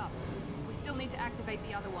back up. We still need to activate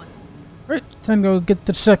the other one. Right, time to go get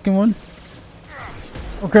the second one.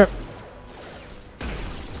 Oh crap.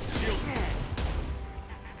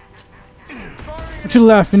 What you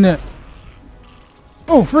laughing at?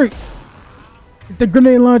 Oh, freak! Get the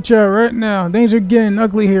grenade launcher out right now. Things are getting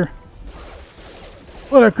ugly here.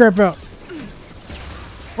 Pull that crap out.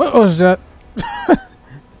 What was that?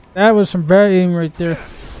 That was some bad aim right there.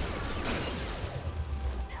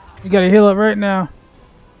 You gotta heal up right now.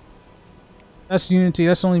 That's Unity.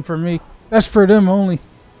 That's only for me. That's for them only.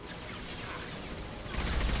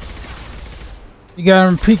 You got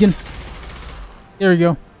him peeking. There we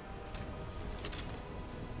go.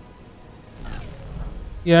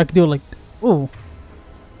 Yeah, I can do it like... Ooh.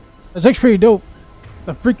 That's actually pretty dope.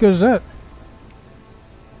 The freak is that?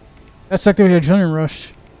 That's like the adrenaline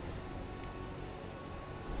rush.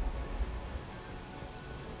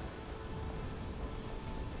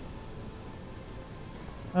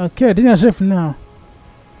 Okay, I think that's it for now.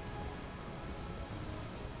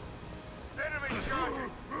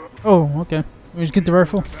 Oh, okay. Let me just get the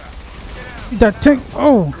rifle. Get that tank.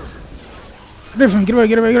 Oh! Get away from me. Get away,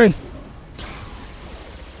 get away, get away.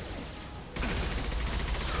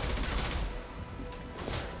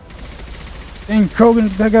 Dang,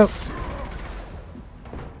 Krogan, back out.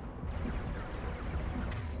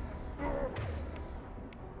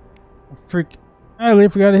 freak. I literally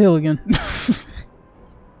forgot to heal again.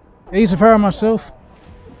 I used the power myself.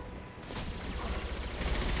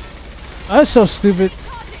 Oh, that's so stupid.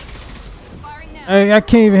 I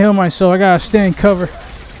can't even heal myself. I gotta stand cover.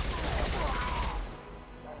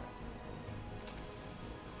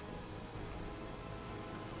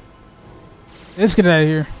 Let's get out of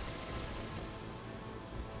here.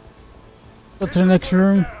 Go to the next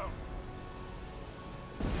room.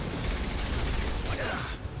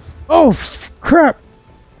 Oh, crap!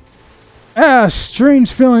 Ah,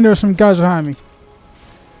 strange feeling there were some guys behind me.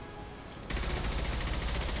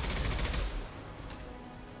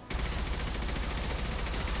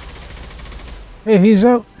 Hey, he's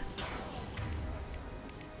out.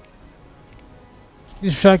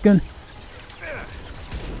 He's a shotgun.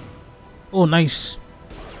 Oh, nice.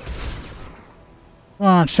 Come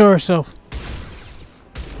on, show herself.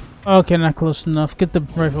 Okay, not close enough. Get the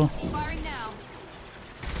rifle.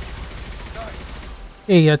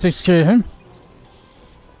 Hey, that takes care of him.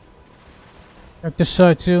 Back this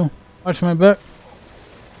side too. Watch my back.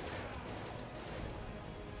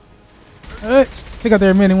 Alright, take out the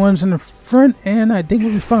remaining ones in the front, and I think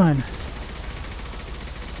we'll be fine.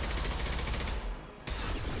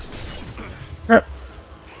 Crap.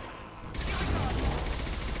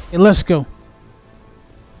 Okay, let's go.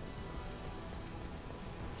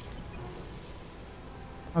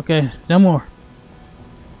 Okay, no more.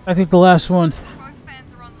 I think the last one.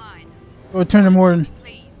 We'll return to Mordin.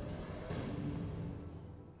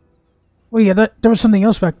 Oh yeah, there was something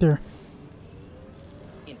else back there.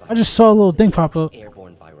 I just saw a little thing pop up.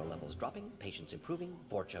 Airborne viral levels dropping, patients improving,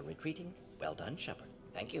 Vorcha retreating. Well done, Shepard.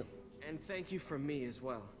 Thank you. And thank you from me as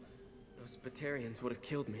well. Those Batarians would have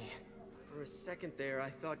killed me. For a second there,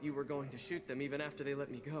 I thought you were going to shoot them even after they let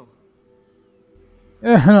me go.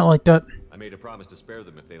 Yeah, I don't like that. I made a promise to spare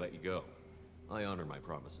them if they let you go. I honor my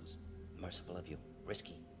promises. Merciful of you.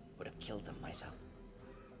 Risky. Would have killed them myself.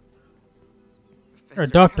 Professor, you're a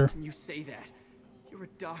doctor. How can you say that? You're a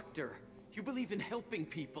doctor. You believe in helping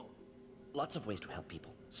people. Lots of ways to help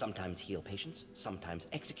people. Sometimes heal patients, sometimes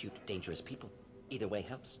execute dangerous people. Either way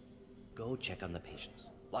helps. Go check on the patients.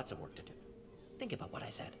 Lots of work to do. Think about what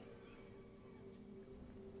I said.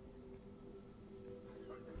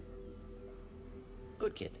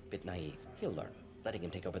 Good kid, bit naive. He'll learn. Letting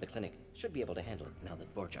him take over the clinic. Should be able to handle it now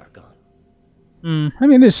that Vorcha are gone. I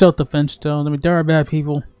mean, it's self-defense though. I mean, there are bad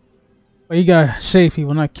people. But you gotta save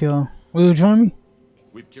people, not kill them. Will you join me?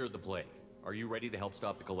 We've cured the plague. Are you ready to help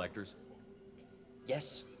stop the collectors?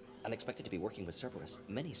 Yes. Unexpected to be working with Cerberus.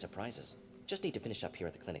 Many surprises. Just need to finish up here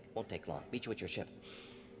at the clinic. Won't take long. Meet you at your ship.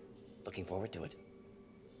 Looking forward to it.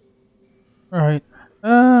 Alright.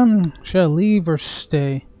 Should I leave or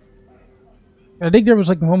stay? I think there was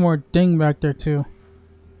like one more thing back there too.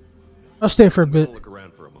 I'll stay for a bit. Look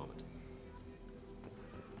around for a moment.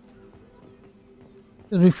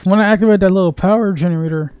 When I activated that little power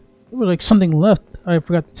generator, there was like something left I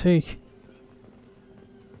forgot to take.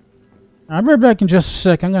 I'll be right back in just a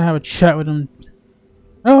sec. I'm gonna have a chat with him.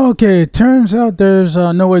 Okay, it turns out there's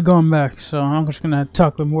no way going back, so I'm just gonna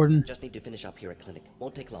talk with Mordin. Just need to finish up here at clinic.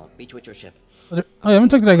 Won't take long. Meet you at your ship. Oh yeah, I'm gonna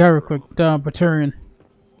talk to that guy real quick. The Batarian.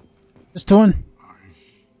 This Twin.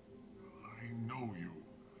 I know you.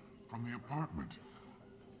 From the apartment.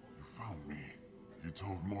 You found me. You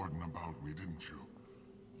told Mordin about me, didn't you?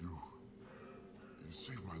 You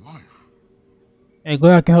saved my life. Hey,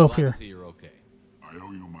 glad I can help here. To see you're okay. I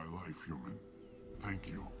owe you my life, human. Thank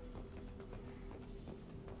you.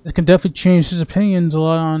 This can definitely change his opinions a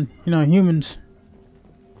lot on, you know, humans.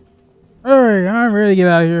 Alright, I'm ready to get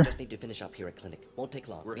out of here. Just need to finish up here at clinic. Won't take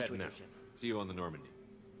long. We're Meet you heading at out. your ship. See you on the Normandy.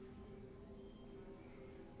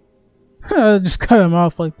 Just cut him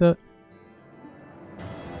off like that.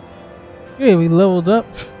 Okay, we leveled up.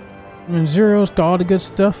 I'm in zeros, got all the good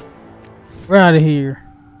stuff. We're out of here.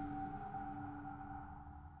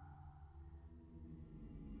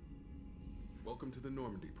 Welcome to the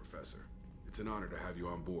Normandy, Professor. It's an honor to have you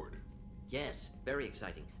on board. Yes, very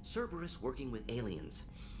exciting. Cerberus working with aliens.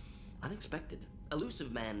 Unexpected.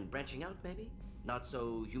 Elusive man branching out, maybe? Not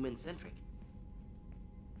so human-centric.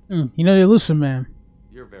 You know the elusive man.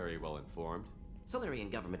 You're very well informed. Solarian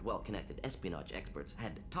government well-connected espionage experts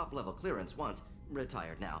had top-level clearance once.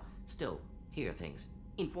 Retired now. Still, hear things.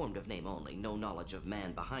 Informed of name only, no knowledge of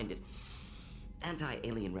man behind it.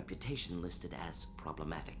 Anti-alien reputation listed as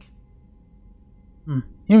problematic.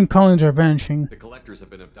 Human colonies are vanishing. The collectors have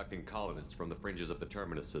been abducting colonists from the fringes of the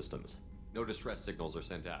Terminus systems. No distress signals are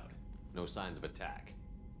sent out. No signs of attack.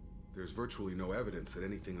 There's virtually no evidence that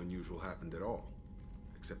anything unusual happened at all.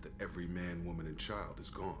 Except that every man, woman, and child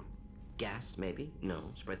is gone. Gas, maybe? No,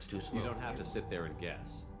 spreads too slow. You don't have to sit there and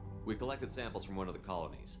guess. We collected samples from one of the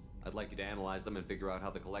colonies. I'd like you to analyze them and figure out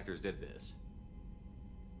how the collectors did this.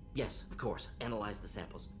 Yes, of course. Analyze the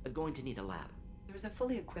samples. We're going to need a lab. There's a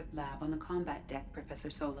fully equipped lab on the combat deck, Professor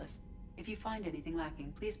Solis. If you find anything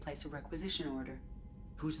lacking, please place a requisition order.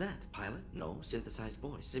 Who's that? Pilot? No. Synthesized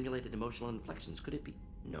voice. Simulated emotional inflections. Could it be?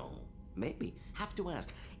 No. Maybe. Have to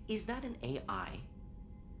ask. Is that an AI?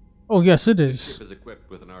 Oh, yes, it This is. ship is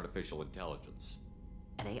equipped with an artificial intelligence.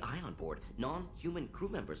 An AI on board. Non-human crew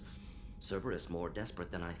members. Cerberus more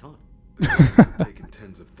desperate than I thought. The Collectors have taken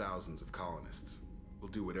tens of thousands of colonists.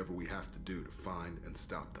 We'll do whatever we have to do to find and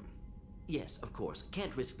stop them. Yes, of course.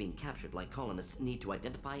 Can't risk being captured like colonists. Need to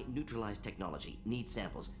identify, neutralize technology. Need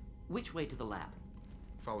samples. Which way to the lab?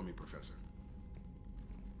 Follow me, Professor.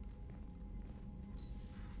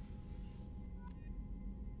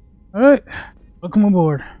 Alright, welcome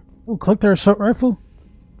aboard. Oh, collect our assault rifle.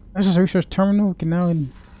 Access research terminal. We can now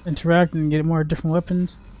interact and get more different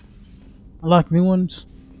weapons. Unlock new ones.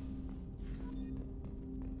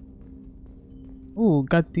 Ooh,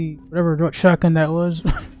 got the whatever shotgun that was.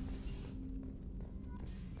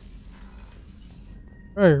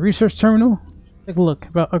 Alright, research terminal. Take a look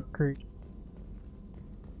about upgrade.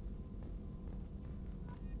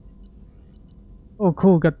 Oh,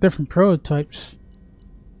 cool. Got different prototypes.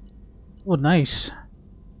 Oh, nice.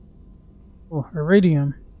 Oh,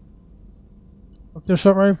 iridium. Up the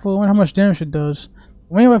assault rifle. I wonder how much damage it does.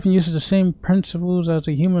 The main weapon uses the same principles as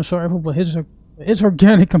a human assault rifle, but its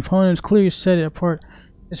organic components clearly set it apart.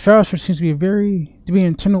 Its faster seems to be an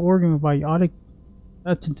internal organ with biotic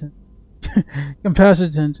capacitance.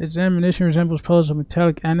 Its ammunition resembles pellets of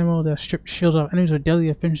metallic animal that strip shields off enemies with deadly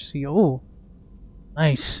efficiency. Oh,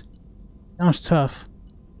 nice. Sounds tough.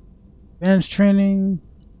 Advanced training.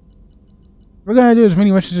 We're gonna do as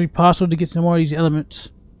many missions as possible to get some more of these elements.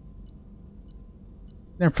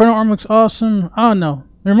 The frontal arm looks awesome. I don't know.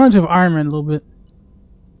 It reminds me of Iron Man a little bit.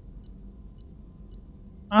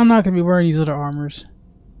 I'm not gonna be wearing these other armors.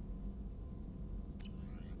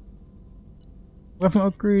 Weapon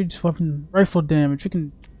upgrades, weapon rifle damage. We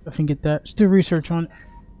can definitely get that. Let's do research on it.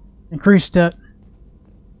 Increase that.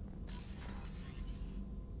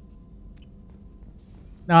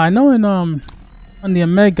 Now I know on the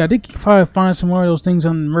Omega, I think you can probably find some more of those things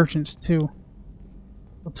on the merchants too.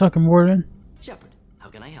 We'll talk more then. Shepard, how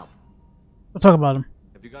can I help? We'll talk about them.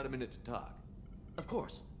 Have you got a minute to talk? Of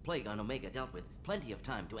course. Plague on Omega dealt with. Plenty of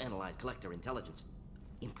time to analyze collector intelligence.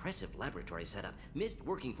 Impressive laboratory setup. Missed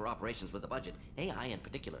working for operations with a budget. AI in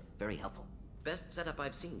particular. Very helpful. Best setup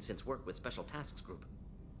I've seen since work with Special Tasks Group.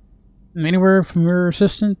 Anywhere from your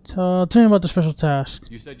assistant? Tell me about the special task.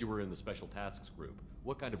 You said you were in the Special Tasks Group.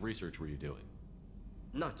 What kind of research were you doing?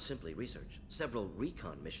 Not simply research. Several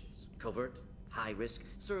recon missions. Covert, high risk,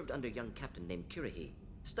 served under young captain named Kirrahe.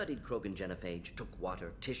 Studied Krogan genophage, took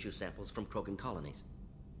water, tissue samples from Krogan colonies.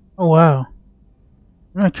 Oh wow.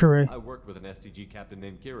 I'm not Kirrahe. I worked with an STG captain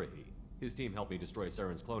named Kirrahe. His team helped me destroy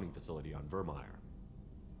Saren's cloning facility on Vermeer.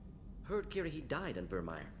 Heard Kirrahe died on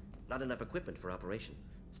Vermeer. Not enough equipment for operation.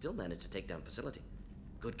 Still managed to take down facility.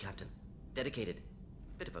 Good captain. Dedicated.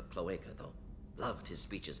 Bit of a cloaca, though. Loved his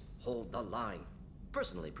speeches. Hold the line.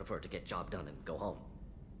 Personally prefer to get job done and go home.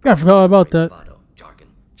 Yeah, I forgot all about that. Bravado, jargon,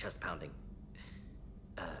 chest pounding.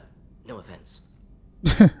 No offense.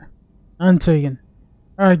 Untaken.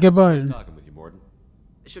 Alright, goodbye. Nice talking with you, Mordin.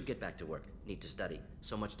 Should get back to work. Need to study.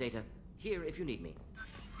 So much data. Here if you need me.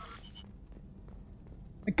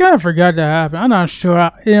 I kind of forgot that happened. I'm not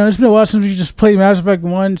sure. You know, it's been a while since we just played Mass Effect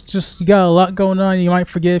 1. It's just, you got a lot going on. You might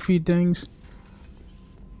forget a few things.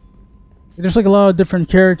 There's like a lot of different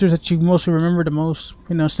characters that you mostly remember the most,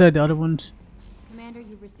 you know, instead of the other ones. Commander,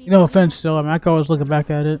 you've received No offense, though. I mean, I can always look back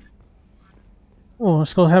at it. Oh,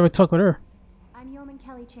 let's go have a talk with her. I'm Yeoman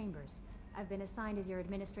Kelly Chambers. I've been assigned as your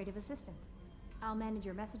administrative assistant. I'll manage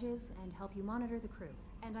your messages and help you monitor the crew.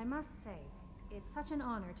 And I must say, it's such an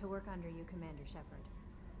honor to work under you, Commander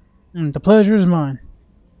Shepard. The pleasure is mine.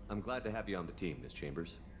 I'm glad to have you on the team, Miss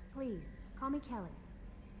Chambers. Please, call me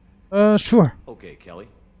Kelly. Sure. Okay, Kelly.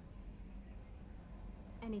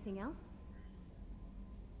 Anything else?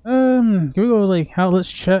 Can we go like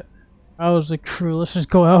let's chat? How was the crew? Let's just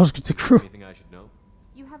go. How was the crew? Anything I should know?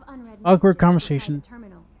 You have unread Awkward messages conversation. at the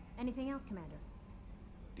terminal. Anything else, Commander?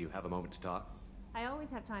 Do you have a moment to talk? I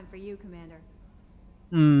always have time for you, Commander.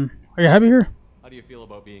 Are you happy here? How do you feel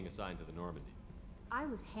about being assigned to the Normandy? I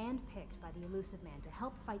was handpicked by the Illusive Man to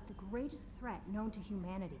help fight the greatest threat known to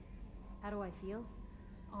humanity. How do I feel?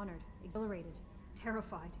 Honored, exhilarated,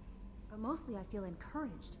 terrified. But mostly I feel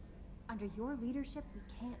encouraged. Under your leadership, we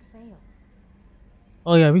can't fail.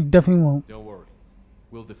 Oh yeah, we definitely won't. Don't worry.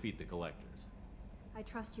 We'll defeat the Collectors. I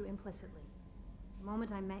trust you implicitly. The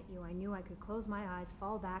moment I met you, I knew I could close my eyes,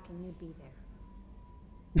 fall back, and you'd be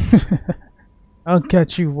there. I'll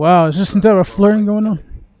catch you. Wow, is this some type of flirting going on?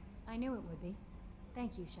 I knew it would be.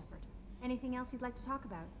 Thank you, Shepard. Anything else you'd like to talk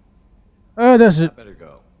about? That's it. I better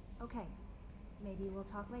go. Okay. Maybe we'll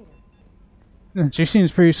talk later. Yeah, she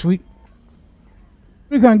seems pretty sweet.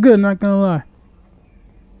 Pretty kind of good, not gonna lie.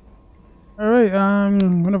 Alright,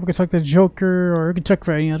 whenever we can talk to the Joker, or we can check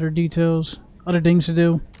for any other details, other things to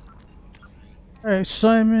do. Alright,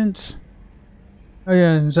 assignments. Oh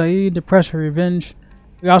yeah, Zaid, the press for revenge.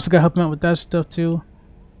 We also gotta help him out with that stuff too.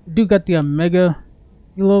 We do got the Omega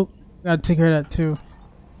elope. Gotta take care of that too.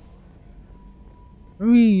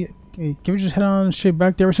 Okay, can we just head on straight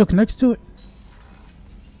back there? We're still connected to it?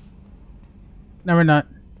 No, we're not.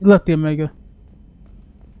 We left the Omega.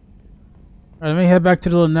 Alright, let me head back to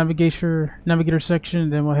the little navigator section,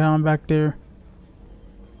 then we'll head on back there.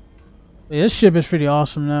 But yeah, this ship is pretty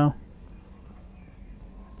awesome now.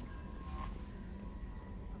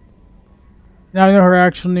 Now I know her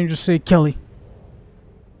actual name, just say Kelly.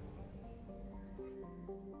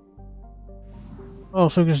 Oh,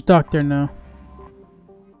 so it's docked there now.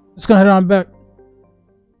 Let's go head on back.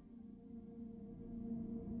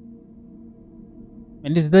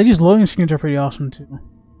 And these loading screens are pretty awesome too.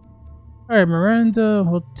 Alright, Miranda,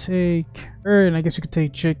 we'll take her, and I guess we could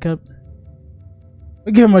take Jacob.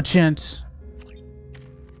 We'll give him a chance.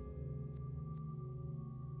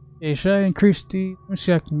 Okay, should I increase the... Let me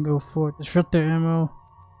see if I can go for it. Disruptor ammo.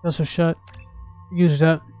 That's a shot. Use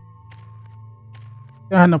that.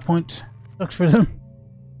 Don't have no points. Sucks for them.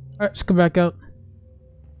 Alright, let's go back out.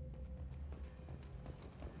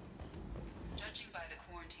 Judging by the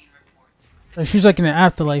quarantine reports, So she's like in the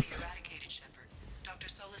afterlife. Dr.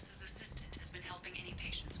 Solis' assistant has been helping any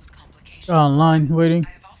patients with complications. Online, waiting. I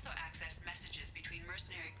have also accessed messages between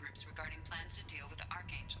mercenary groups regarding plans to deal with the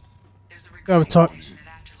Archangel. There's a Gotta recording talk. station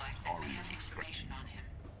at Afterlife that may have information on him.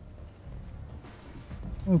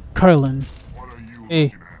 Oh, Carlin.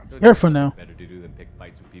 Hey, careful now. Better to do than pick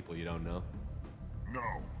fights with people you don't know. No,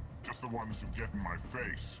 just the ones who get in my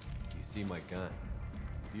face. You see my gun.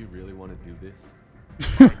 Do you really want to do this?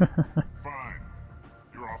 Fine.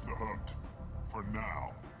 You're off the hook. For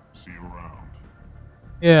now. See you around.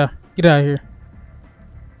 Yeah, get out of here.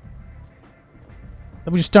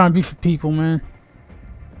 Let me just start beef with people, man.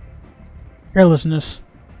 Carelessness.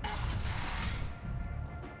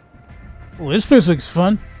 Oh, this place looks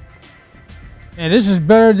fun. Yeah, this is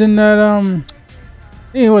better than that,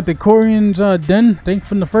 you know what, the Korean's, den, I think,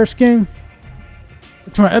 from the first game.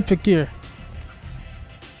 It's my epic here.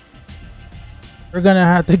 We're gonna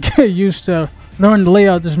have to get used to learning the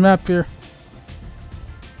layout of this map here.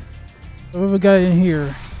 So what we got in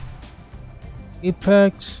here?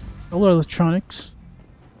 Apex, Solar Electronics.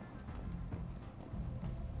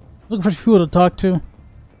 Looking for people to talk to.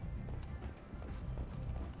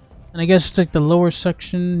 And I guess it's like the lower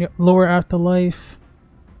section, lower afterlife.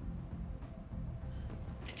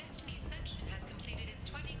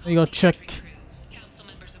 There you go, check.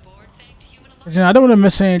 You know, I don't want to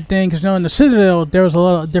miss anything because, you know, in the Citadel there was a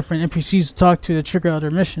lot of different NPCs to talk to trigger out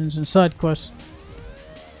their missions and side quests.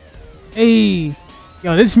 Hey,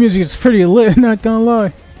 yo, this music is pretty lit. Not gonna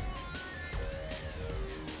lie.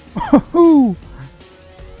 Woohoo!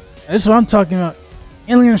 This is what I'm talking about.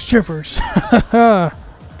 Alien strippers.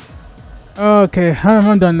 Okay,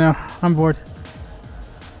 I'm done now. I'm bored.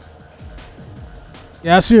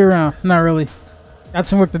 Yeah, I'll see you around. Not really. Got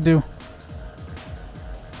some work to do.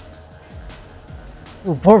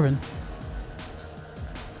 Oh, Vorvin.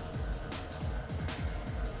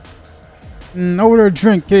 Order a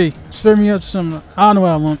drink. Hey, serve me up some. I don't know what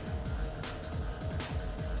I want.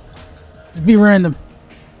 Just be random.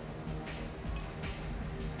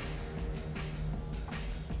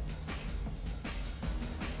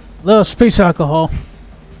 Little space alcohol.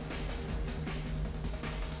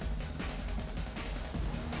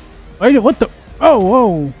 Wait, what the? Oh,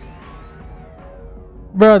 whoa.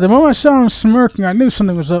 Bro, the moment I saw him smirking, I knew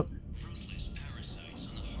something was up.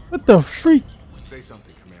 What the freak? Say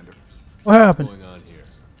something, Commander. What happened? What's going on here?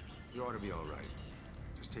 You ought to be all right.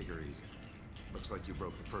 Just take her easy. Looks like you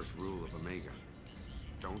broke the first rule of Omega.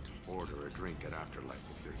 Don't order a drink at Afterlife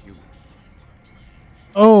if you're human.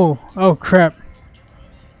 Oh crap.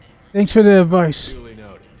 Thanks for the advice. Duly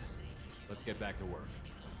noted. Let's get back to work.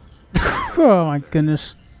 Oh my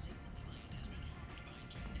goodness.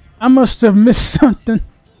 I must have missed something.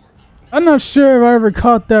 I'm not sure if I ever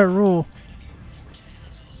caught that rule.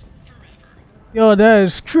 Yo, that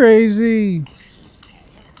is crazy.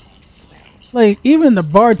 Like, even the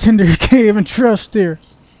bartender you can't even trust here.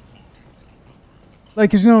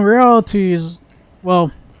 Like, 'cause, you know, reality is,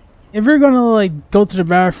 well, if you're gonna like go to the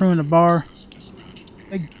bathroom in a bar,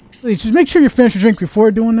 like please just make sure you finish your drink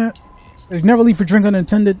before doing that. Like, never leave your drink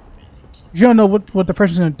unattended. You don't know what the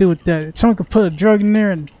person's gonna do with that. Someone could put a drug in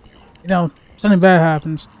there and, you know, something bad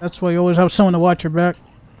happens. That's why you always have someone to watch your back.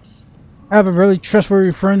 Have a really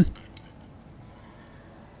trustworthy friend.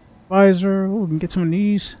 Advisor. Ooh, we can get some of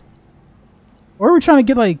these. Or are we trying to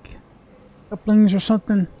get like couplings or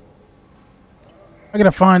something? I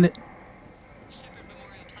gotta find it.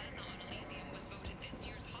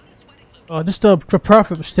 Oh, this is the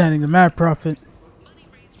Prophet was standing, the Mad Prophet.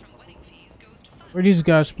 Where are these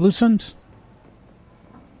guys? Blue Suns?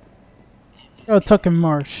 Oh, Tuck and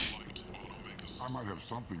Marsh. I might have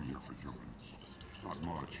something here for humans. Not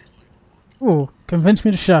much. Ooh, convince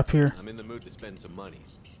me to shop here. I'm in the mood to spend some money,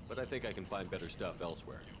 but I think I can find better stuff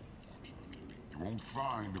elsewhere. You won't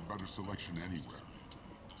find a better selection anywhere.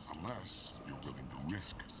 Unless you're willing to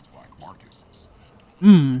risk the black market.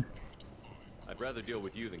 Hmm. I'd rather deal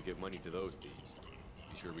with you than give money to those thieves.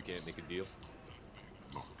 You sure we can't make a deal?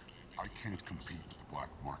 Look, I can't compete with the black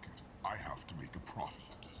market. I have to make a profit.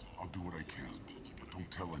 I'll do what I can, but don't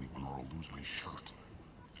tell anyone or I'll lose my shirt.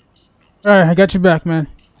 Alright, I got you back, man.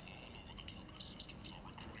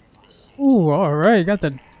 Ooh, alright, got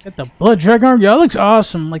the blood dragon arm. Yeah, it looks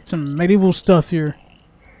awesome. Like some medieval stuff here.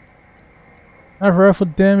 Not rifle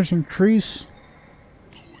damage increase.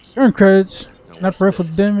 Earn credits. Not rifle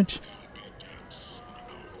damage.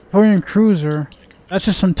 Victorian cruiser. That's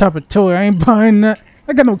just some type of toy. I ain't buying that.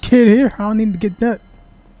 I got no kid here. I don't need to get that.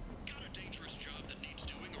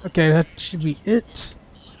 Okay, that should be it.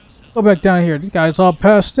 Go back down here. These guys all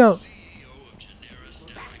passed out.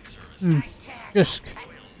 Just.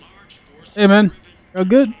 Hey man, you're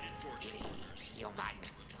good.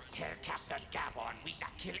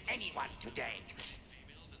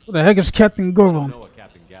 Who the heck is Captain Gorgon? I don't know a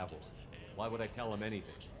Captain Gavel. Why would I tell him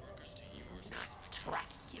anything? Not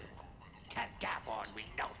trust you. Tell Gavon we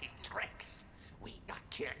know his tricks. We not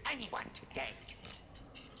kill anyone today.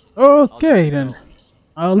 Okay then.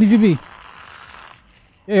 I'll leave you be.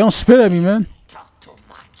 Hey, don't spit at me, man. Talk too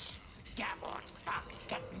much. Gavon's thugs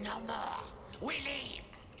get no more. We leave.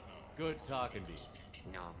 Good talking to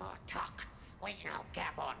you. No more talk. We know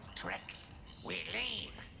Gavon's tricks. We leave.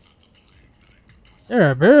 There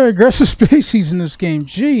are very aggressive species in this game.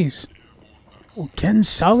 Jeez. Oh, Ken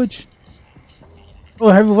salvage. Oh,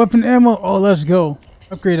 heavy weapon ammo. Oh, let's go.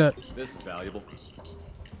 Upgrade that. This is valuable.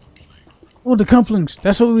 Oh, the couplings.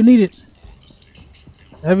 That's what we needed.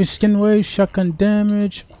 Heavy skin wave, shotgun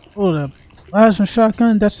damage. Oh, the plasma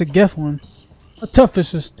shotgun. That's the Geth one. How tough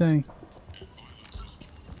is this thing?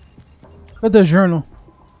 Got the journal.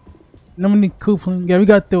 No many coupling. Yeah, we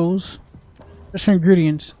got those. Special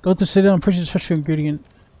ingredients. Go to Citadel and purchase a special ingredient.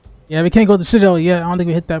 Yeah, we can't go to Citadel yet. I don't think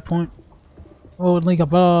we hit that point. Oh, link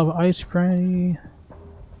above. Ice brandy.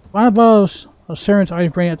 Find above Saren's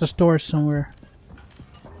ice brandy at the store somewhere.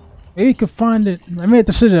 Maybe you can find it. I made it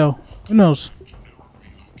to Citadel. Who knows?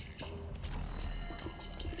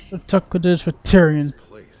 What Tuck with this for Tyrion?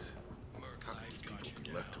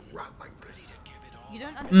 You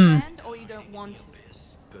don't understand or you don't want to?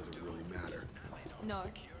 Doesn't really matter. No.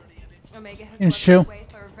 Omega has And worked show. this way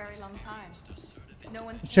for a very long time. No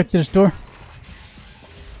one's Check this door.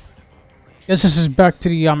 Guess this is back to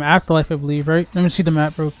the afterlife, I believe, right? Let me see the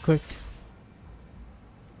map real quick.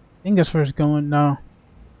 I think that's where it's going. No.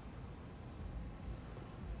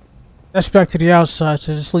 That's back to the outside,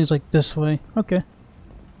 so it just leads like this way. Okay.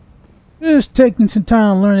 Just taking some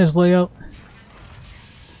time to learn this layout.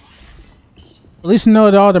 At least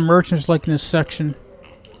know that all the merchants like in this section.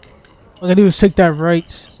 All I do is take that right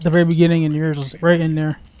at the very beginning and yours right in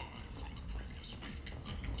there.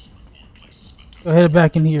 Go ahead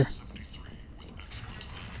back in here.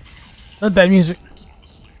 Not that music.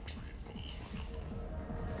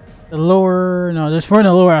 The lower, no, we're in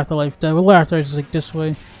the lower afterlife. The lower afterlife is like this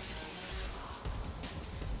way.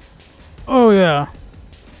 Oh yeah,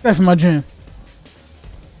 that's my gym.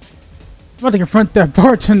 I'm about to confront that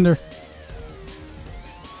bartender.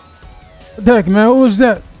 What the heck, man? What was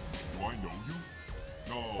that? Do I know you?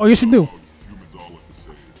 No. Oh, yes, you do. Humans all have to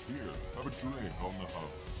say it. Here, have a drink on the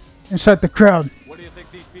house. Inside the crowd. What do you think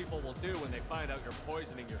these people will do when they find out you're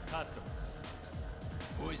poisoning your customers?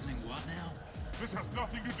 Poisoning what now? This has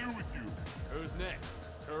nothing to do with you. Who's next?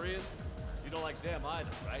 Turians? You don't like them either,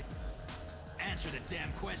 right? Answer the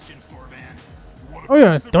damn question, Forvan. Oh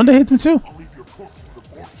yeah, don't they hate them too? I'll leave your corpse for the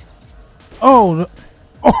fortune. Oh,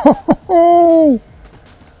 oh,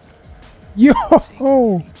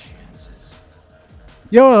 yo,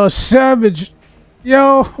 yo, savage,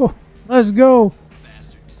 yo, let's go.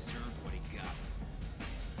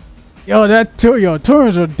 Yo, that tour, yo,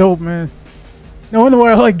 tours are dope, man. No wonder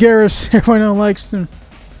why I like Garrus. Everyone likes them.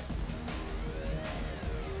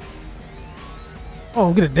 Oh,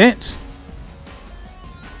 we get a dance.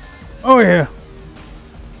 Oh yeah.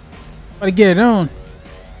 Gotta get it on.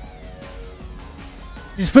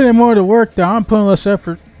 Just putting more to work though. I'm putting less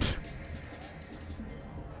effort.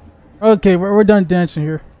 Okay, we're done dancing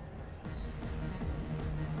here.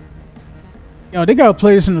 Yo, they gotta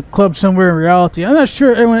play this in the club somewhere in reality. I'm not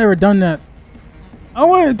sure anyone ever done that. I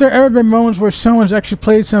wonder if there ever been moments where someone's actually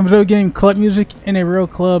played some video game club music in a real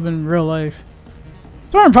club in real life.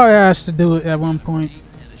 Someone probably has to do it at one point.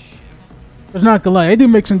 It's not gonna lie, they do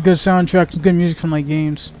make some good soundtracks and good music from like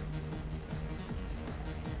games.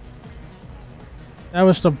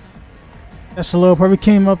 That's the low part. We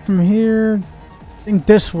came up from here. I think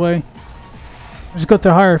this way. Let's go to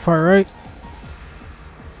the higher part, right?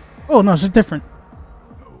 Oh no, it's different.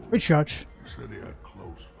 Great shots. He said he had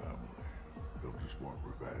close family. They'll just want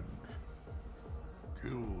revenge.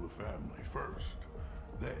 Kill the family first.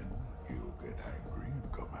 Then he'll get angry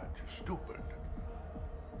and come at you stupid.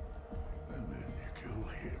 And then you kill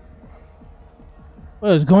him.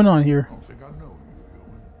 What is going on here? I don't think I know you,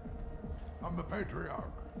 human. I'm the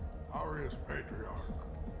Patriarch. Aria's Patriarch.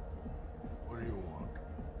 What do you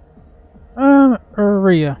want?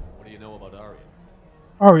 Aria. What do you know about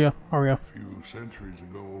Aria. A few centuries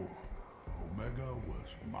ago, Omega was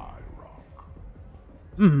my rock.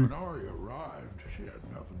 When Aria arrived, she had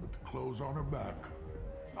nothing but the clothes on her back.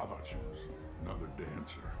 I thought she was another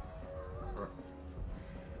dancer.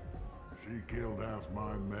 She killed half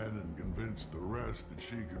my men and convinced the rest that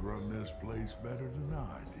she could run this place better than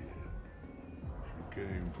I did. She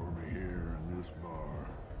came for me here in this bar.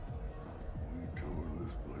 We tore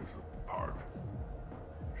this place apart.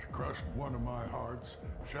 She crushed one of my hearts,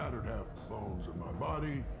 shattered half the bones in my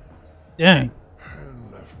body. Dang.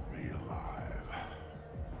 And left me alive.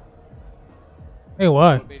 Hey,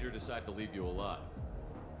 why? What made her decide to leave you alive?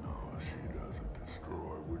 No, she doesn't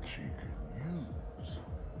destroy what she can use.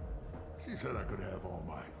 She said I could have all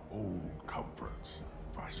my old comforts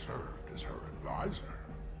if I served as her advisor.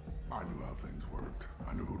 I knew how things worked.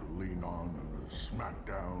 I knew who to lean on, who to smack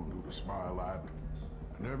down, who to smile at.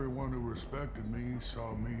 And everyone who respected me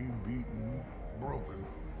saw me beaten, broken.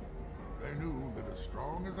 They knew that as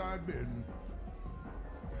strong as I'd been,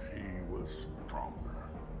 she was stronger.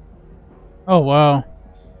 Oh wow.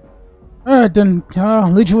 Alright then,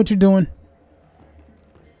 lead you what you're doing.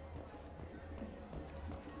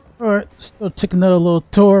 Alright, still take another little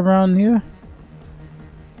tour around here.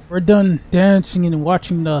 We're done dancing and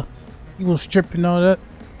watching the people strip and all that.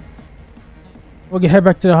 We'll head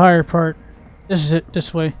back to the higher part. This is it,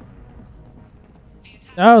 this way.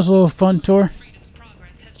 That was a little fun tour.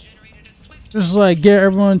 Just like get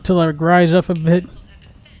everyone to like rise up a bit.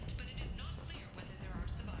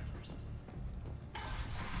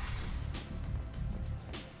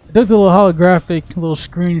 I did the little holographic little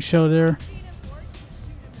screen show there.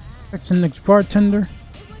 That's the next bartender.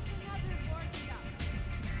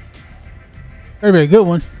 That'd be a good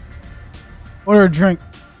one. Order a drink.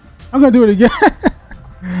 I'm gonna do it again.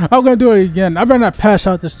 I'm gonna do it again. I better not pass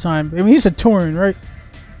out this time. I mean, he's a Tauren, right?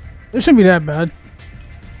 It shouldn't be that bad.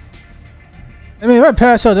 I mean, if I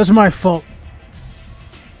pass out, that's my fault.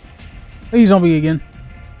 Please don't be again.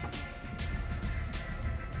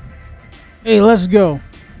 Hey, let's go.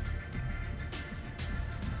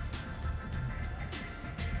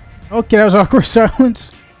 Okay, that was awkward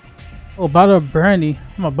silence. Oh, bottle of brandy.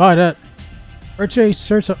 I'm gonna buy that. Purchase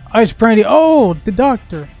search of ice brandy. Oh, the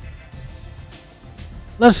doctor.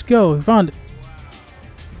 Let's go. We found it.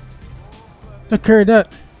 Took care of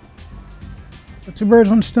that. Got 2 birds,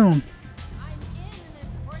 1 stone.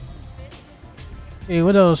 Hey,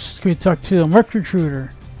 what else can we talk to? Merc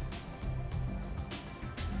Recruiter.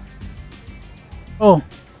 Oh.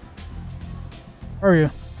 Where are you?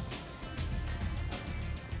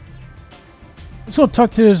 Let's go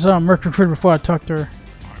talk to this Merc Recruiter before I talk to her.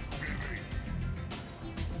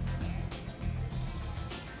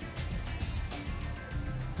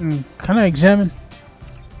 Can I examine?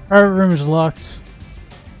 Private room is locked.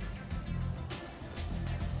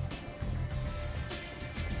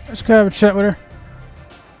 Let's go have a chat with her.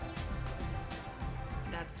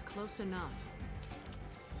 That's close enough.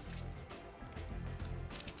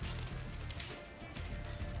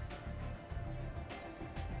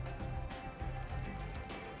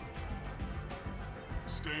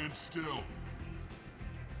 Stand still.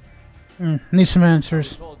 Need some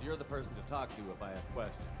answers. I'm told you're the person to talk to if I have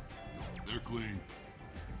questions. They're clean.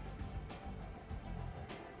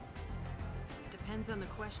 Depends on the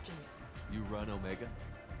questions. You run Omega?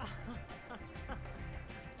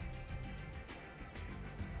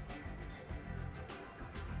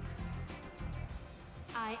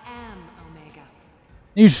 am Omega.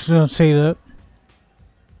 You should say that.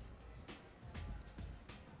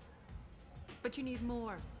 But you need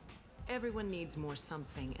more. Everyone needs more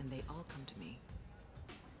something, and they all come to me.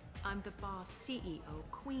 I'm the boss, CEO,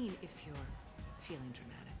 queen, if you're feeling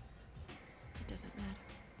dramatic. It doesn't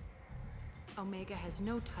matter. Omega has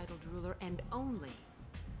no titled ruler and only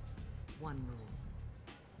one rule.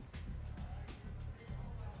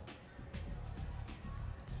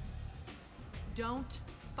 Don't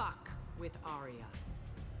fuck with Arya.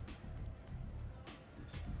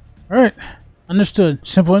 Alright. Understood.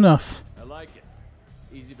 Simple enough. I like it.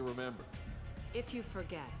 Easy to remember. If you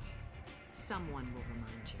forget, someone will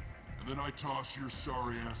remind you. And then I toss your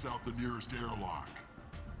sorry ass out the nearest airlock.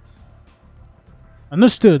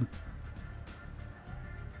 Understood.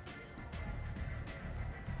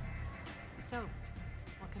 So,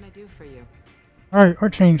 what can I do for you? Alright,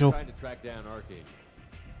 Archangel. Trying to track down Archangel.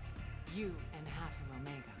 You and half of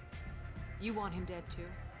Omega. You want him dead too?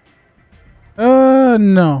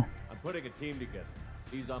 No. I'm putting a team together.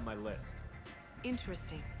 He's on my list.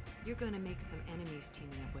 Interesting. You're gonna make some enemies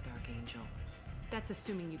teaming up with Archangel. That's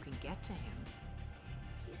assuming you can get to him.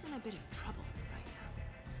 He's in a bit of trouble right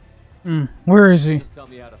now. Where is he? Just tell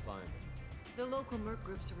me how to find him. The local merc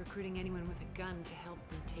groups are recruiting anyone with a gun to help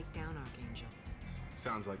them take down Archangel.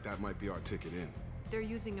 Sounds like that might be our ticket in. They're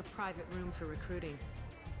using a private room for recruiting.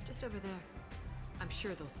 Just over there. I'm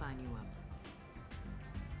sure they'll sign you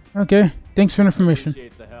up. Okay. Thanks for the information.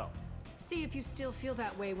 Appreciate the help. See if you still feel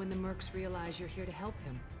that way when the mercs realize you're here to help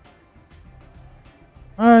them.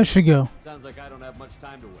 I should go. Sounds like I don't have much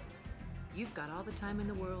time to waste. You've got all the time in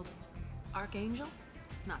the world. Archangel?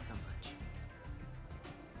 Not so much.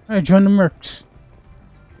 Alright, join the mercs.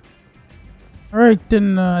 Alright,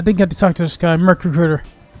 then I didn't get to talk to this guy, Merc Recruiter.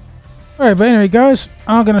 Alright, but anyway guys,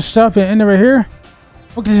 I'm gonna stop and end it right here.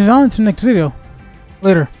 We'll continue on to the next video.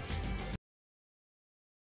 Later.